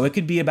 And so it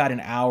could be about an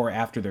hour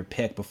after they're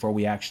picked before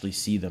we actually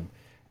see them,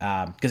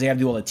 because they have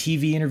to do all the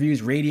TV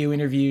interviews, radio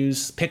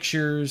interviews,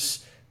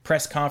 pictures,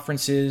 press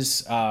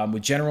conferences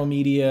with general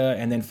media,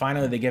 and then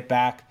finally they get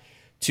back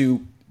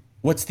to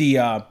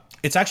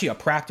it's actually a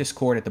practice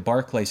court at the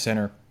Barclays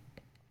Center,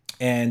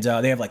 and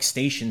they have like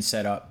stations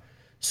set up.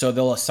 So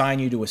they'll assign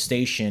you to a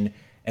station,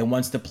 and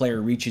once the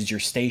player reaches your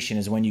station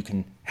is when you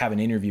can have an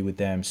interview with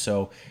them.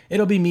 So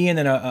it'll be me and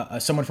then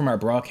someone from our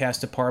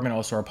broadcast department,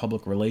 also our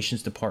public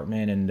relations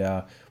department,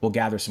 and we'll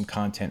gather some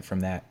content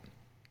from that.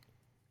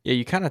 Yeah,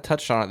 you kind of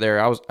touched on it there.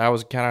 I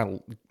was kind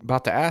of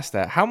about to ask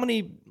that. How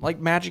many like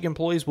Magic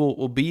employees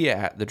will be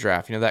at the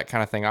draft? You know, that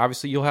kind of thing.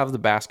 Obviously, you'll have the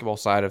basketball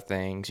side of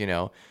things. You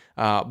know,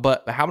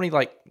 but how many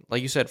like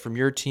you said from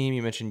your team?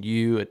 You mentioned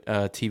you,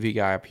 a TV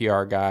guy, a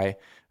PR guy,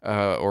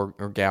 or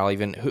gal,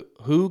 even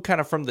who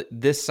kind of from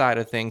this side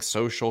of things,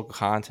 social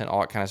content, all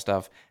that kind of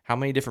stuff. How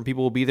many different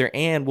people will be there,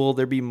 and will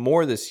there be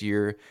more this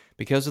year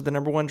because of the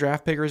number one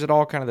draft pick, or is it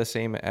all kind of the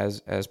same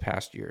as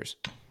past years?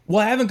 Well,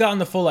 I haven't gotten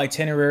the full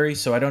itinerary,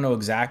 so I don't know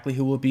exactly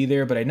who will be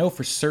there, but I know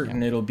for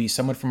certain it'll be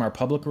someone from our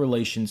public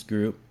relations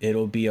group.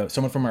 It'll be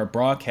someone from our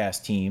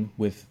broadcast team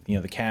with, you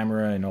know, the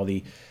camera and all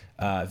the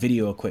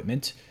video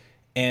equipment,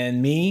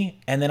 and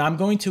me. And then I'm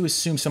going to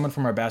assume someone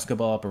from our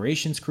basketball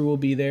operations crew will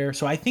be there.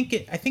 So I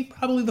think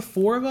probably the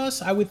four of us,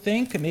 I would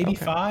think, maybe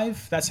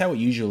five. That's how it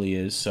usually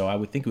is. So I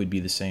would think it would be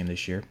the same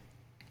this year.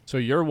 So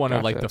you're one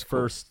of like the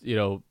cool. first, you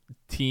know,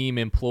 team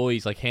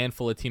employees, like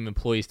handful of team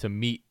employees to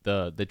meet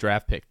the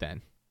draft pick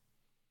then.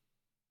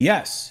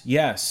 Yes.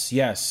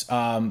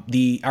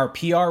 Our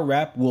PR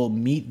rep will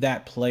meet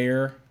that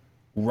player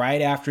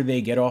right after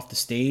they get off the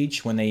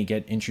stage, when they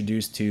get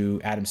introduced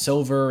to Adam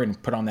Silver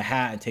and put on the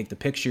hat and take the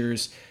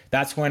pictures.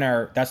 That's when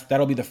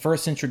that'll be the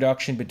first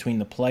introduction between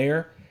the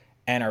player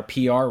and our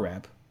PR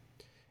rep.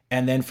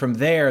 And then from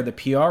there, the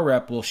PR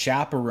rep will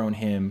chaperone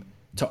him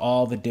to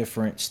all the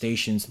different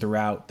stations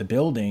throughout the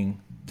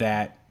building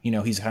that, you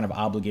know, he's kind of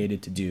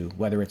obligated to do,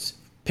 whether it's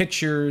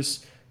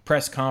pictures,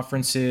 press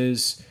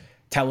conferences,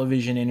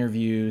 television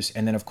interviews,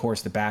 and then of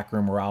course the back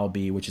room where I'll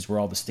be, which is where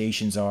all the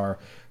stations are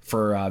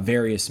for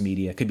various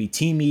media. It could be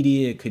team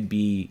media, it could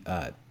be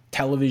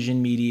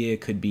television media,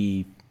 it could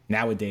be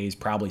nowadays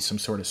probably some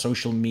sort of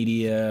social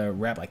media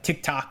rep, like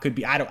TikTok could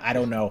be. I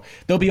don't know.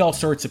 There'll be all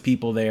sorts of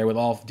people there with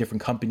all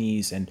different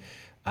companies and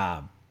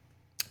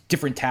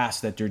different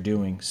tasks that they're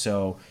doing.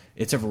 So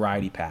it's a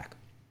variety pack.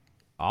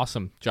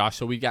 Awesome, Josh.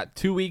 So we got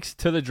 2 weeks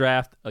to the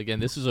draft.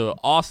 Again, this is an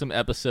awesome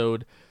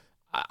episode.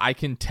 I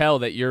can tell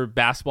that your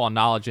basketball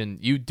knowledge,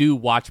 and you do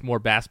watch more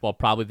basketball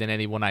probably than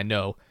anyone I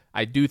know.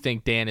 I do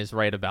think Dan is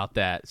right about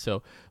that.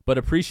 So, but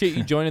appreciate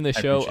you joining the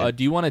show.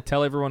 Do you want to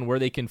tell everyone where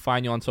they can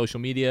find you on social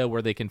media,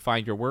 where they can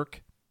find your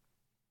work?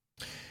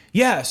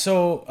 Yeah,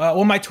 so,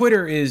 my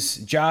Twitter is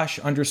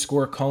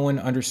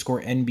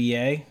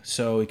Josh_Cohen_NBA,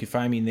 so you can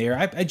find me there.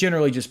 I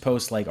generally just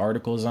post, like,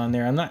 articles on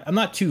there. I'm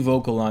not too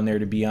vocal on there,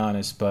 to be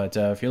honest, but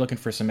if you're looking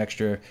for some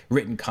extra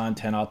written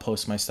content, I'll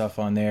post my stuff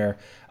on there.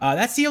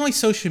 That's the only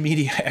social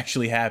media I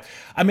actually have.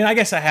 I mean, I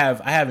guess I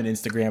have an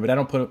Instagram, but I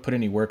don't put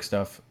any work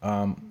stuff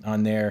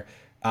on there.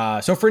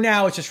 So for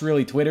now, it's just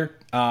really Twitter,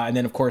 and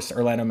then, of course,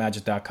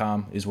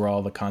 OrlandoMagic.com is where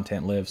all the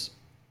content lives.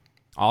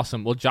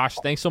 Awesome. Well, Josh,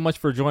 thanks so much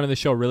for joining the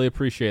show. Really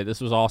appreciate it. This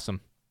was awesome.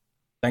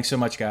 Thanks so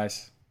much,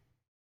 guys.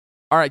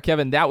 All right,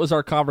 Kevin, that was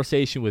our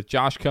conversation with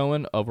Josh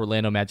Cohen of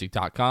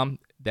OrlandoMagic.com.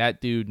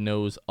 That dude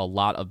knows a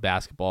lot of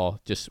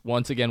basketball. Just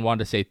once again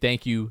wanted to say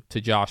thank you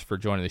to Josh for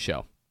joining the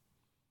show.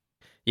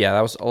 Yeah,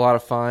 that was a lot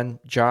of fun.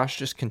 Josh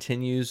just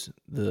continues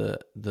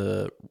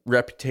the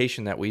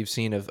reputation that we've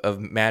seen of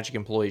Magic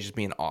employees just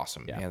being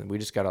awesome. Yeah. And we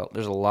just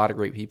there's a lot of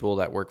great people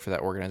that work for that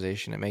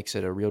organization. It makes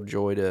it a real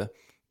joy to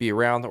be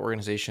around the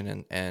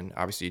organization and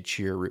obviously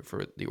root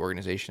for the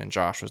organization, and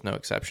Josh was no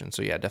exception.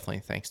 So yeah, definitely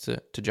thanks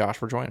to Josh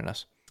for joining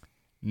us.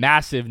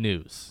 Massive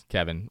news,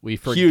 Kevin. We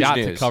forgot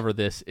to cover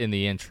this in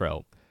the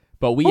intro,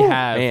 but we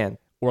have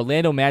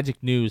Orlando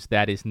Magic news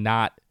that is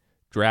not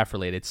draft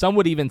related. Some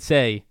would even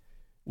say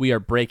we are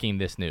breaking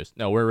this news.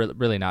 No, we're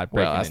really not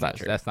breaking that's the not news.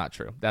 true. That's not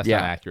true. That's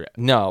not accurate.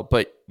 No,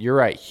 but you're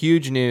right.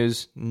 Huge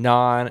news,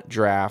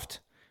 non-draft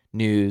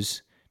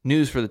news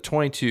for the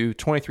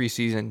 22-23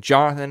 season.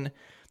 Jonathan,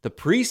 the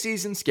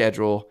preseason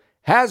schedule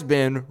has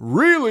been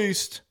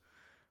released,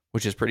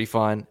 which is pretty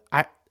fun.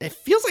 It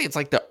feels like it's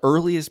like the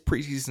earliest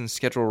preseason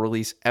schedule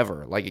release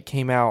ever. Like it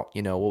came out,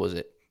 what was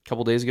it? A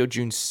couple days ago,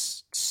 June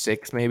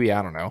 6th, maybe.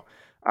 I don't know.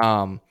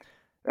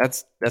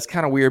 That's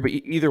kind of weird, but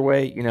either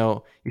way,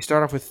 you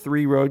start off with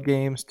 3 road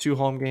games, 2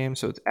 home games.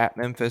 So it's at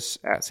Memphis,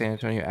 at San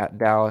Antonio, at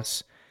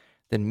Dallas,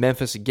 then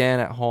Memphis again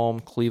at home,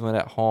 Cleveland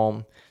at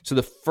home. So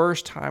the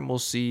first time we'll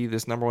see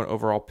this number 1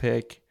 overall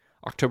pick,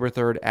 October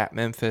 3rd at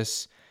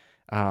Memphis.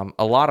 A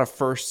lot of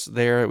firsts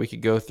there that we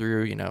could go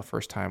through,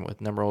 first time with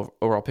number 1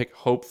 overall pick.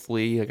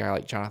 Hopefully a guy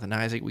like Jonathan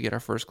Isaac, we get our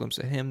first glimpse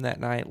of him that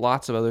night.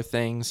 Lots of other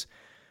things.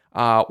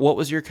 What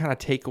was your kind of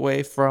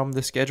takeaway from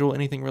the schedule?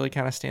 Anything really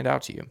kind of stand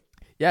out to you?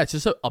 Yeah, it's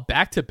just a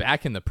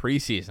back-to-back in the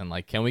preseason.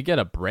 Like, can we get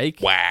a break?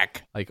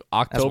 Whack. Like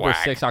October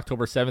 6th,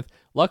 October 7th.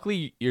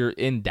 Luckily, you're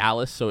in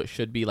Dallas, so it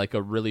should be like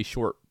a really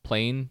short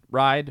plane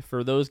ride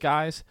for those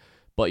guys.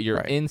 But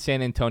you're in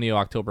San Antonio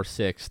October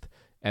 6th.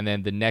 and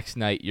then the next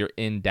night you're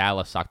in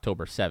Dallas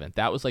October 7th.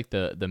 That was like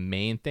the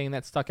main thing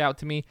that stuck out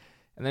to me.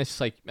 And then it's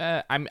just like,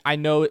 I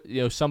know,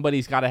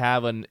 somebody's got to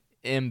have an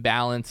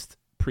imbalanced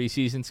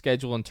preseason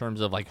schedule in terms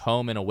of like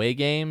home and away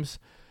games.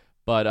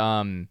 But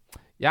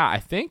I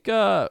think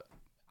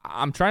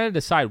I'm trying to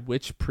decide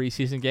which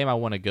preseason game I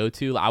want to go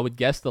to. I would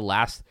guess the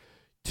last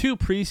 2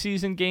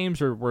 preseason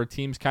games are where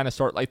teams kind of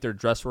start like their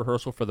dress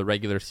rehearsal for the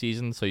regular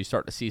season. So you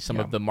start to see some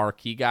of the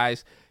marquee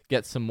guys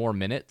get some more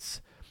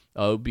minutes.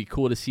 It would be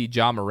cool to see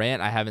Ja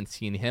Morant. I haven't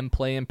seen him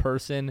play in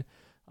person.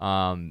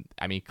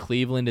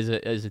 Cleveland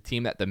is a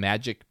team that the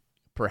Magic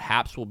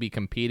perhaps will be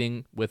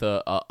competing with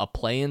a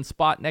play-in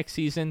spot next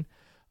season.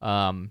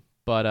 But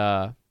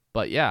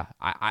yeah,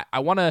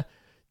 I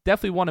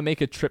definitely want to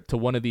make a trip to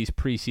one of these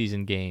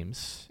preseason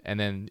games. And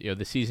then,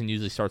 the season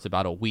usually starts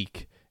about a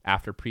week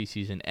after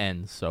preseason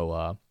ends.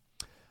 So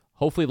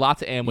hopefully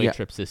lots of Amway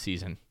trips this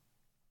season.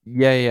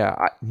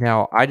 Yeah.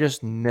 I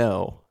just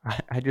know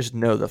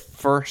the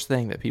first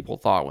thing that people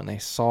thought when they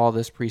saw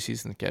this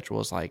preseason schedule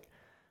was like,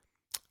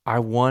 I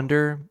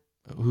wonder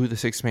who the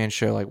 6-man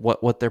show, like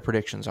what their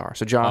predictions are.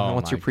 So, Jonathan,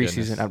 what's your preseason?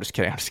 Goodness. I'm just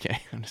kidding.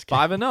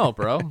 5-0,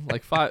 bro.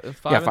 Like 5-0.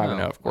 5-0,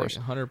 of course.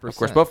 Like 100%. Of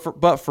course.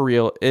 But for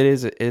real, it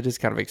is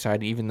kind of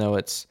exciting, even though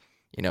it's,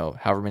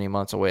 however many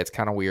months away. It's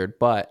kind of weird.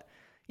 But,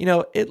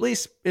 at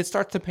least it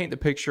starts to paint the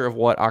picture of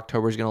what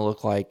October is going to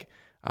look like.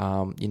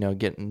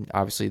 Getting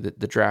obviously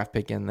the draft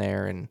pick in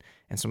there and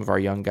some of our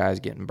young guys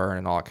getting burned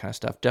and all that kind of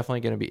stuff. Definitely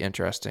going to be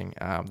interesting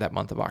that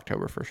month of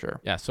October for sure.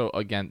 Yeah. So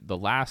again, the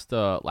last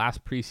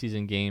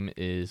preseason game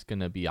is going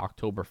to be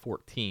October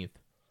 14th.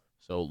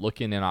 So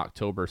looking in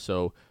October.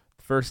 So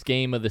first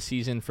game of the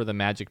season for the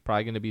Magic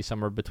probably going to be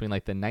somewhere between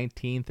like the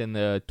 19th and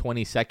the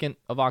 22nd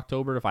of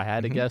October, if I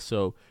had to guess.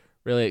 So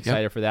really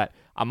excited for that.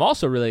 I'm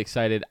also really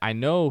excited. I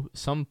know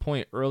some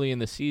point early in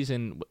the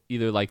season,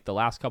 either like the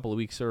last couple of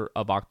weeks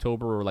of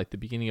October or like the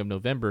beginning of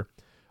November,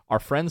 our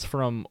friends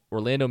from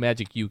Orlando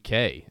Magic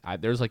UK,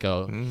 there's like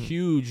a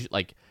huge,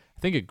 like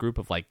I think a group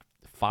of like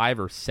 5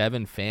 or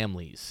 7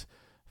 families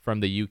from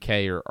the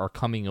UK are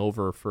coming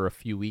over for a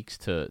few weeks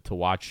to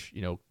watch,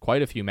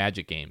 quite a few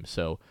Magic games.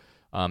 So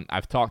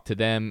I've talked to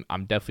them.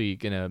 I'm definitely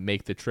going to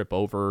make the trip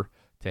over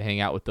to hang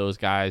out with those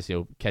guys,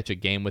 catch a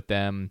game with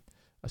them.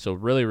 So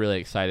really, really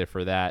excited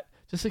for that.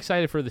 Just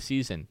excited for the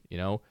season,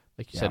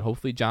 Like you said,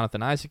 hopefully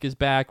Jonathan Isaac is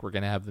back. We're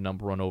going to have the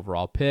number 1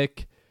 overall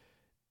pick.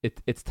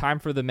 It's time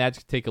for the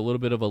Magic to take a little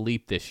bit of a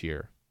leap this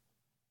year.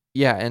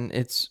 Yeah, and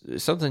it's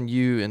something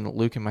you and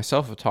Luke and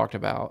myself have talked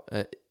about.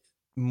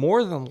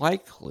 More than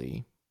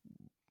likely,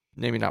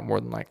 maybe not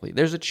more than likely,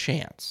 there's a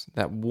chance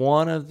that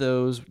one of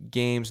those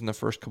games in the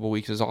first couple of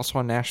weeks is also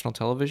on national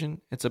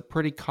television. It's a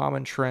pretty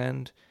common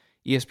trend,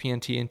 ESPN,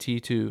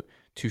 TNT,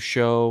 to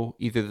show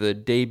either the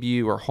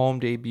debut or home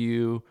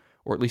debut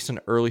or at least an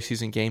early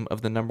season game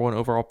of the number 1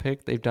 overall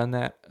pick. They've done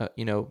that,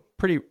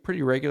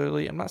 pretty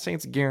regularly. I'm not saying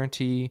it's a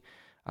guarantee.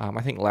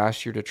 I think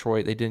last year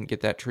Detroit, they didn't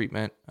get that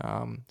treatment,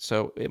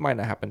 so it might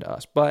not happen to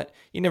us. But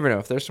you never know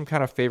if there's some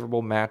kind of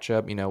favorable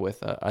matchup,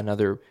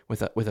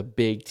 with a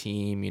big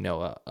team,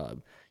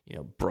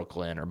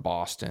 Brooklyn or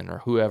Boston or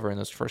whoever in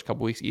those first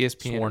couple weeks.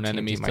 ESPN sworn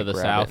enemies to the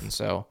south, and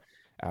so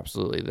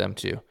absolutely them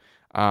too.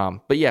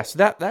 But yes,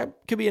 that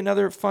could be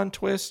another fun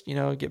twist,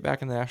 get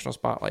back in the national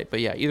spotlight. But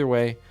yeah, either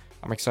way,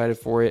 I'm excited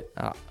for it.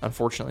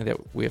 Unfortunately,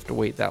 that we have to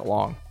wait that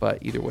long, but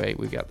either way,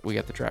 we got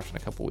the draft in a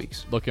couple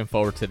weeks. Looking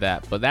forward to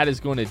that. But that is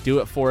going to do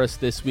it for us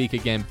this week.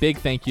 Again, big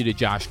thank you to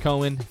Josh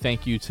Cohen.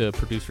 Thank you to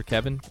producer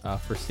Kevin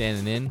for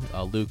standing in.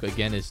 Luke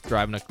again is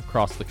driving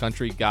across the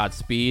country.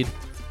 Godspeed.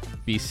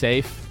 Be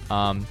safe.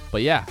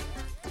 But yeah,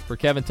 for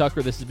Kevin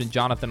Tucker, this has been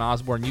Jonathan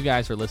Osborne. You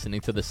guys are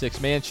listening to the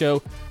 6-Man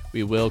Show.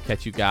 We will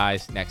catch you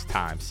guys next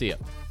time. See ya.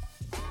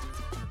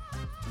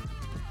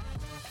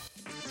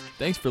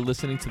 Thanks for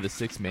listening to the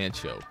 6-Man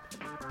Show.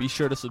 Be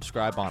sure to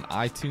subscribe on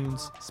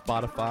iTunes,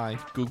 Spotify,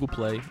 Google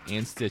Play,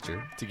 and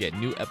Stitcher to get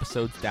new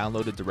episodes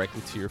downloaded directly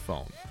to your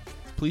phone.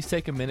 Please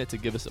take a minute to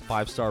give us a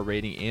 5-star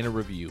rating and a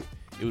review.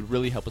 It would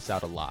really help us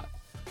out a lot.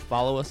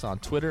 Follow us on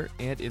Twitter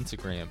and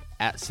Instagram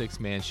at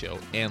 6-Man Show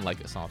and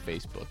like us on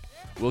Facebook.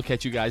 We'll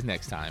catch you guys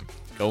next time.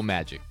 Go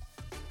Magic.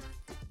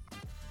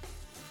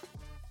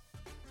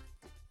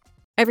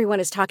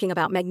 Everyone is talking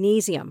about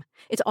magnesium.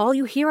 It's all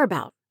you hear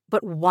about.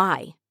 But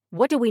why?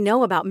 What do we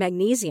know about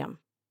magnesium?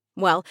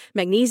 Well,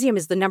 magnesium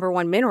is the number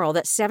 1 mineral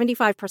that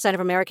 75%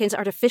 of Americans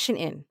are deficient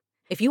in.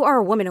 If you are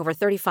a woman over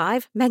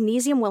 35,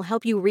 magnesium will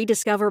help you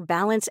rediscover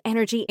balance,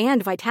 energy,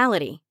 and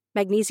vitality.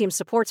 Magnesium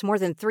supports more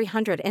than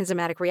 300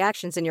 enzymatic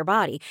reactions in your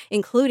body,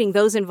 including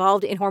those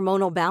involved in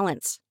hormonal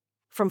balance.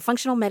 From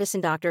functional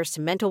medicine doctors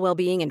to mental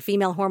well-being and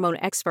female hormone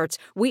experts,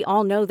 we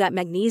all know that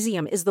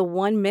magnesium is the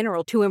one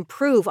mineral to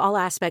improve all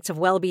aspects of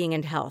well-being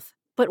and health.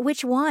 But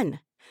which one?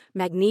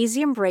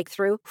 Magnesium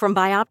Breakthrough from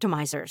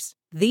Bioptimizers,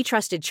 the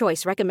trusted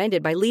choice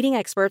recommended by leading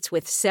experts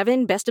with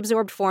 7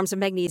 best-absorbed forms of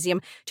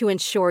magnesium to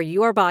ensure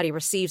your body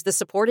receives the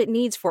support it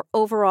needs for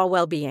overall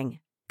well-being.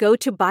 Go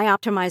to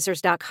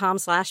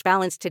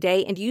bioptimizers.com/balance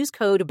today and use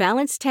code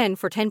BALANCE10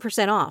 for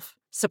 10% off.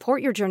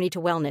 Support your journey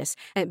to wellness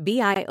at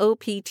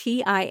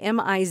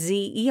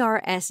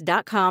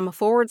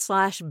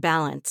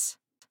BIOPTIMIZERS.com/balance.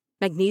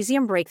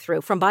 Magnesium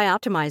Breakthrough from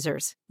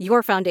Bioptimizers,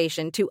 your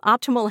foundation to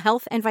optimal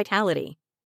health and vitality.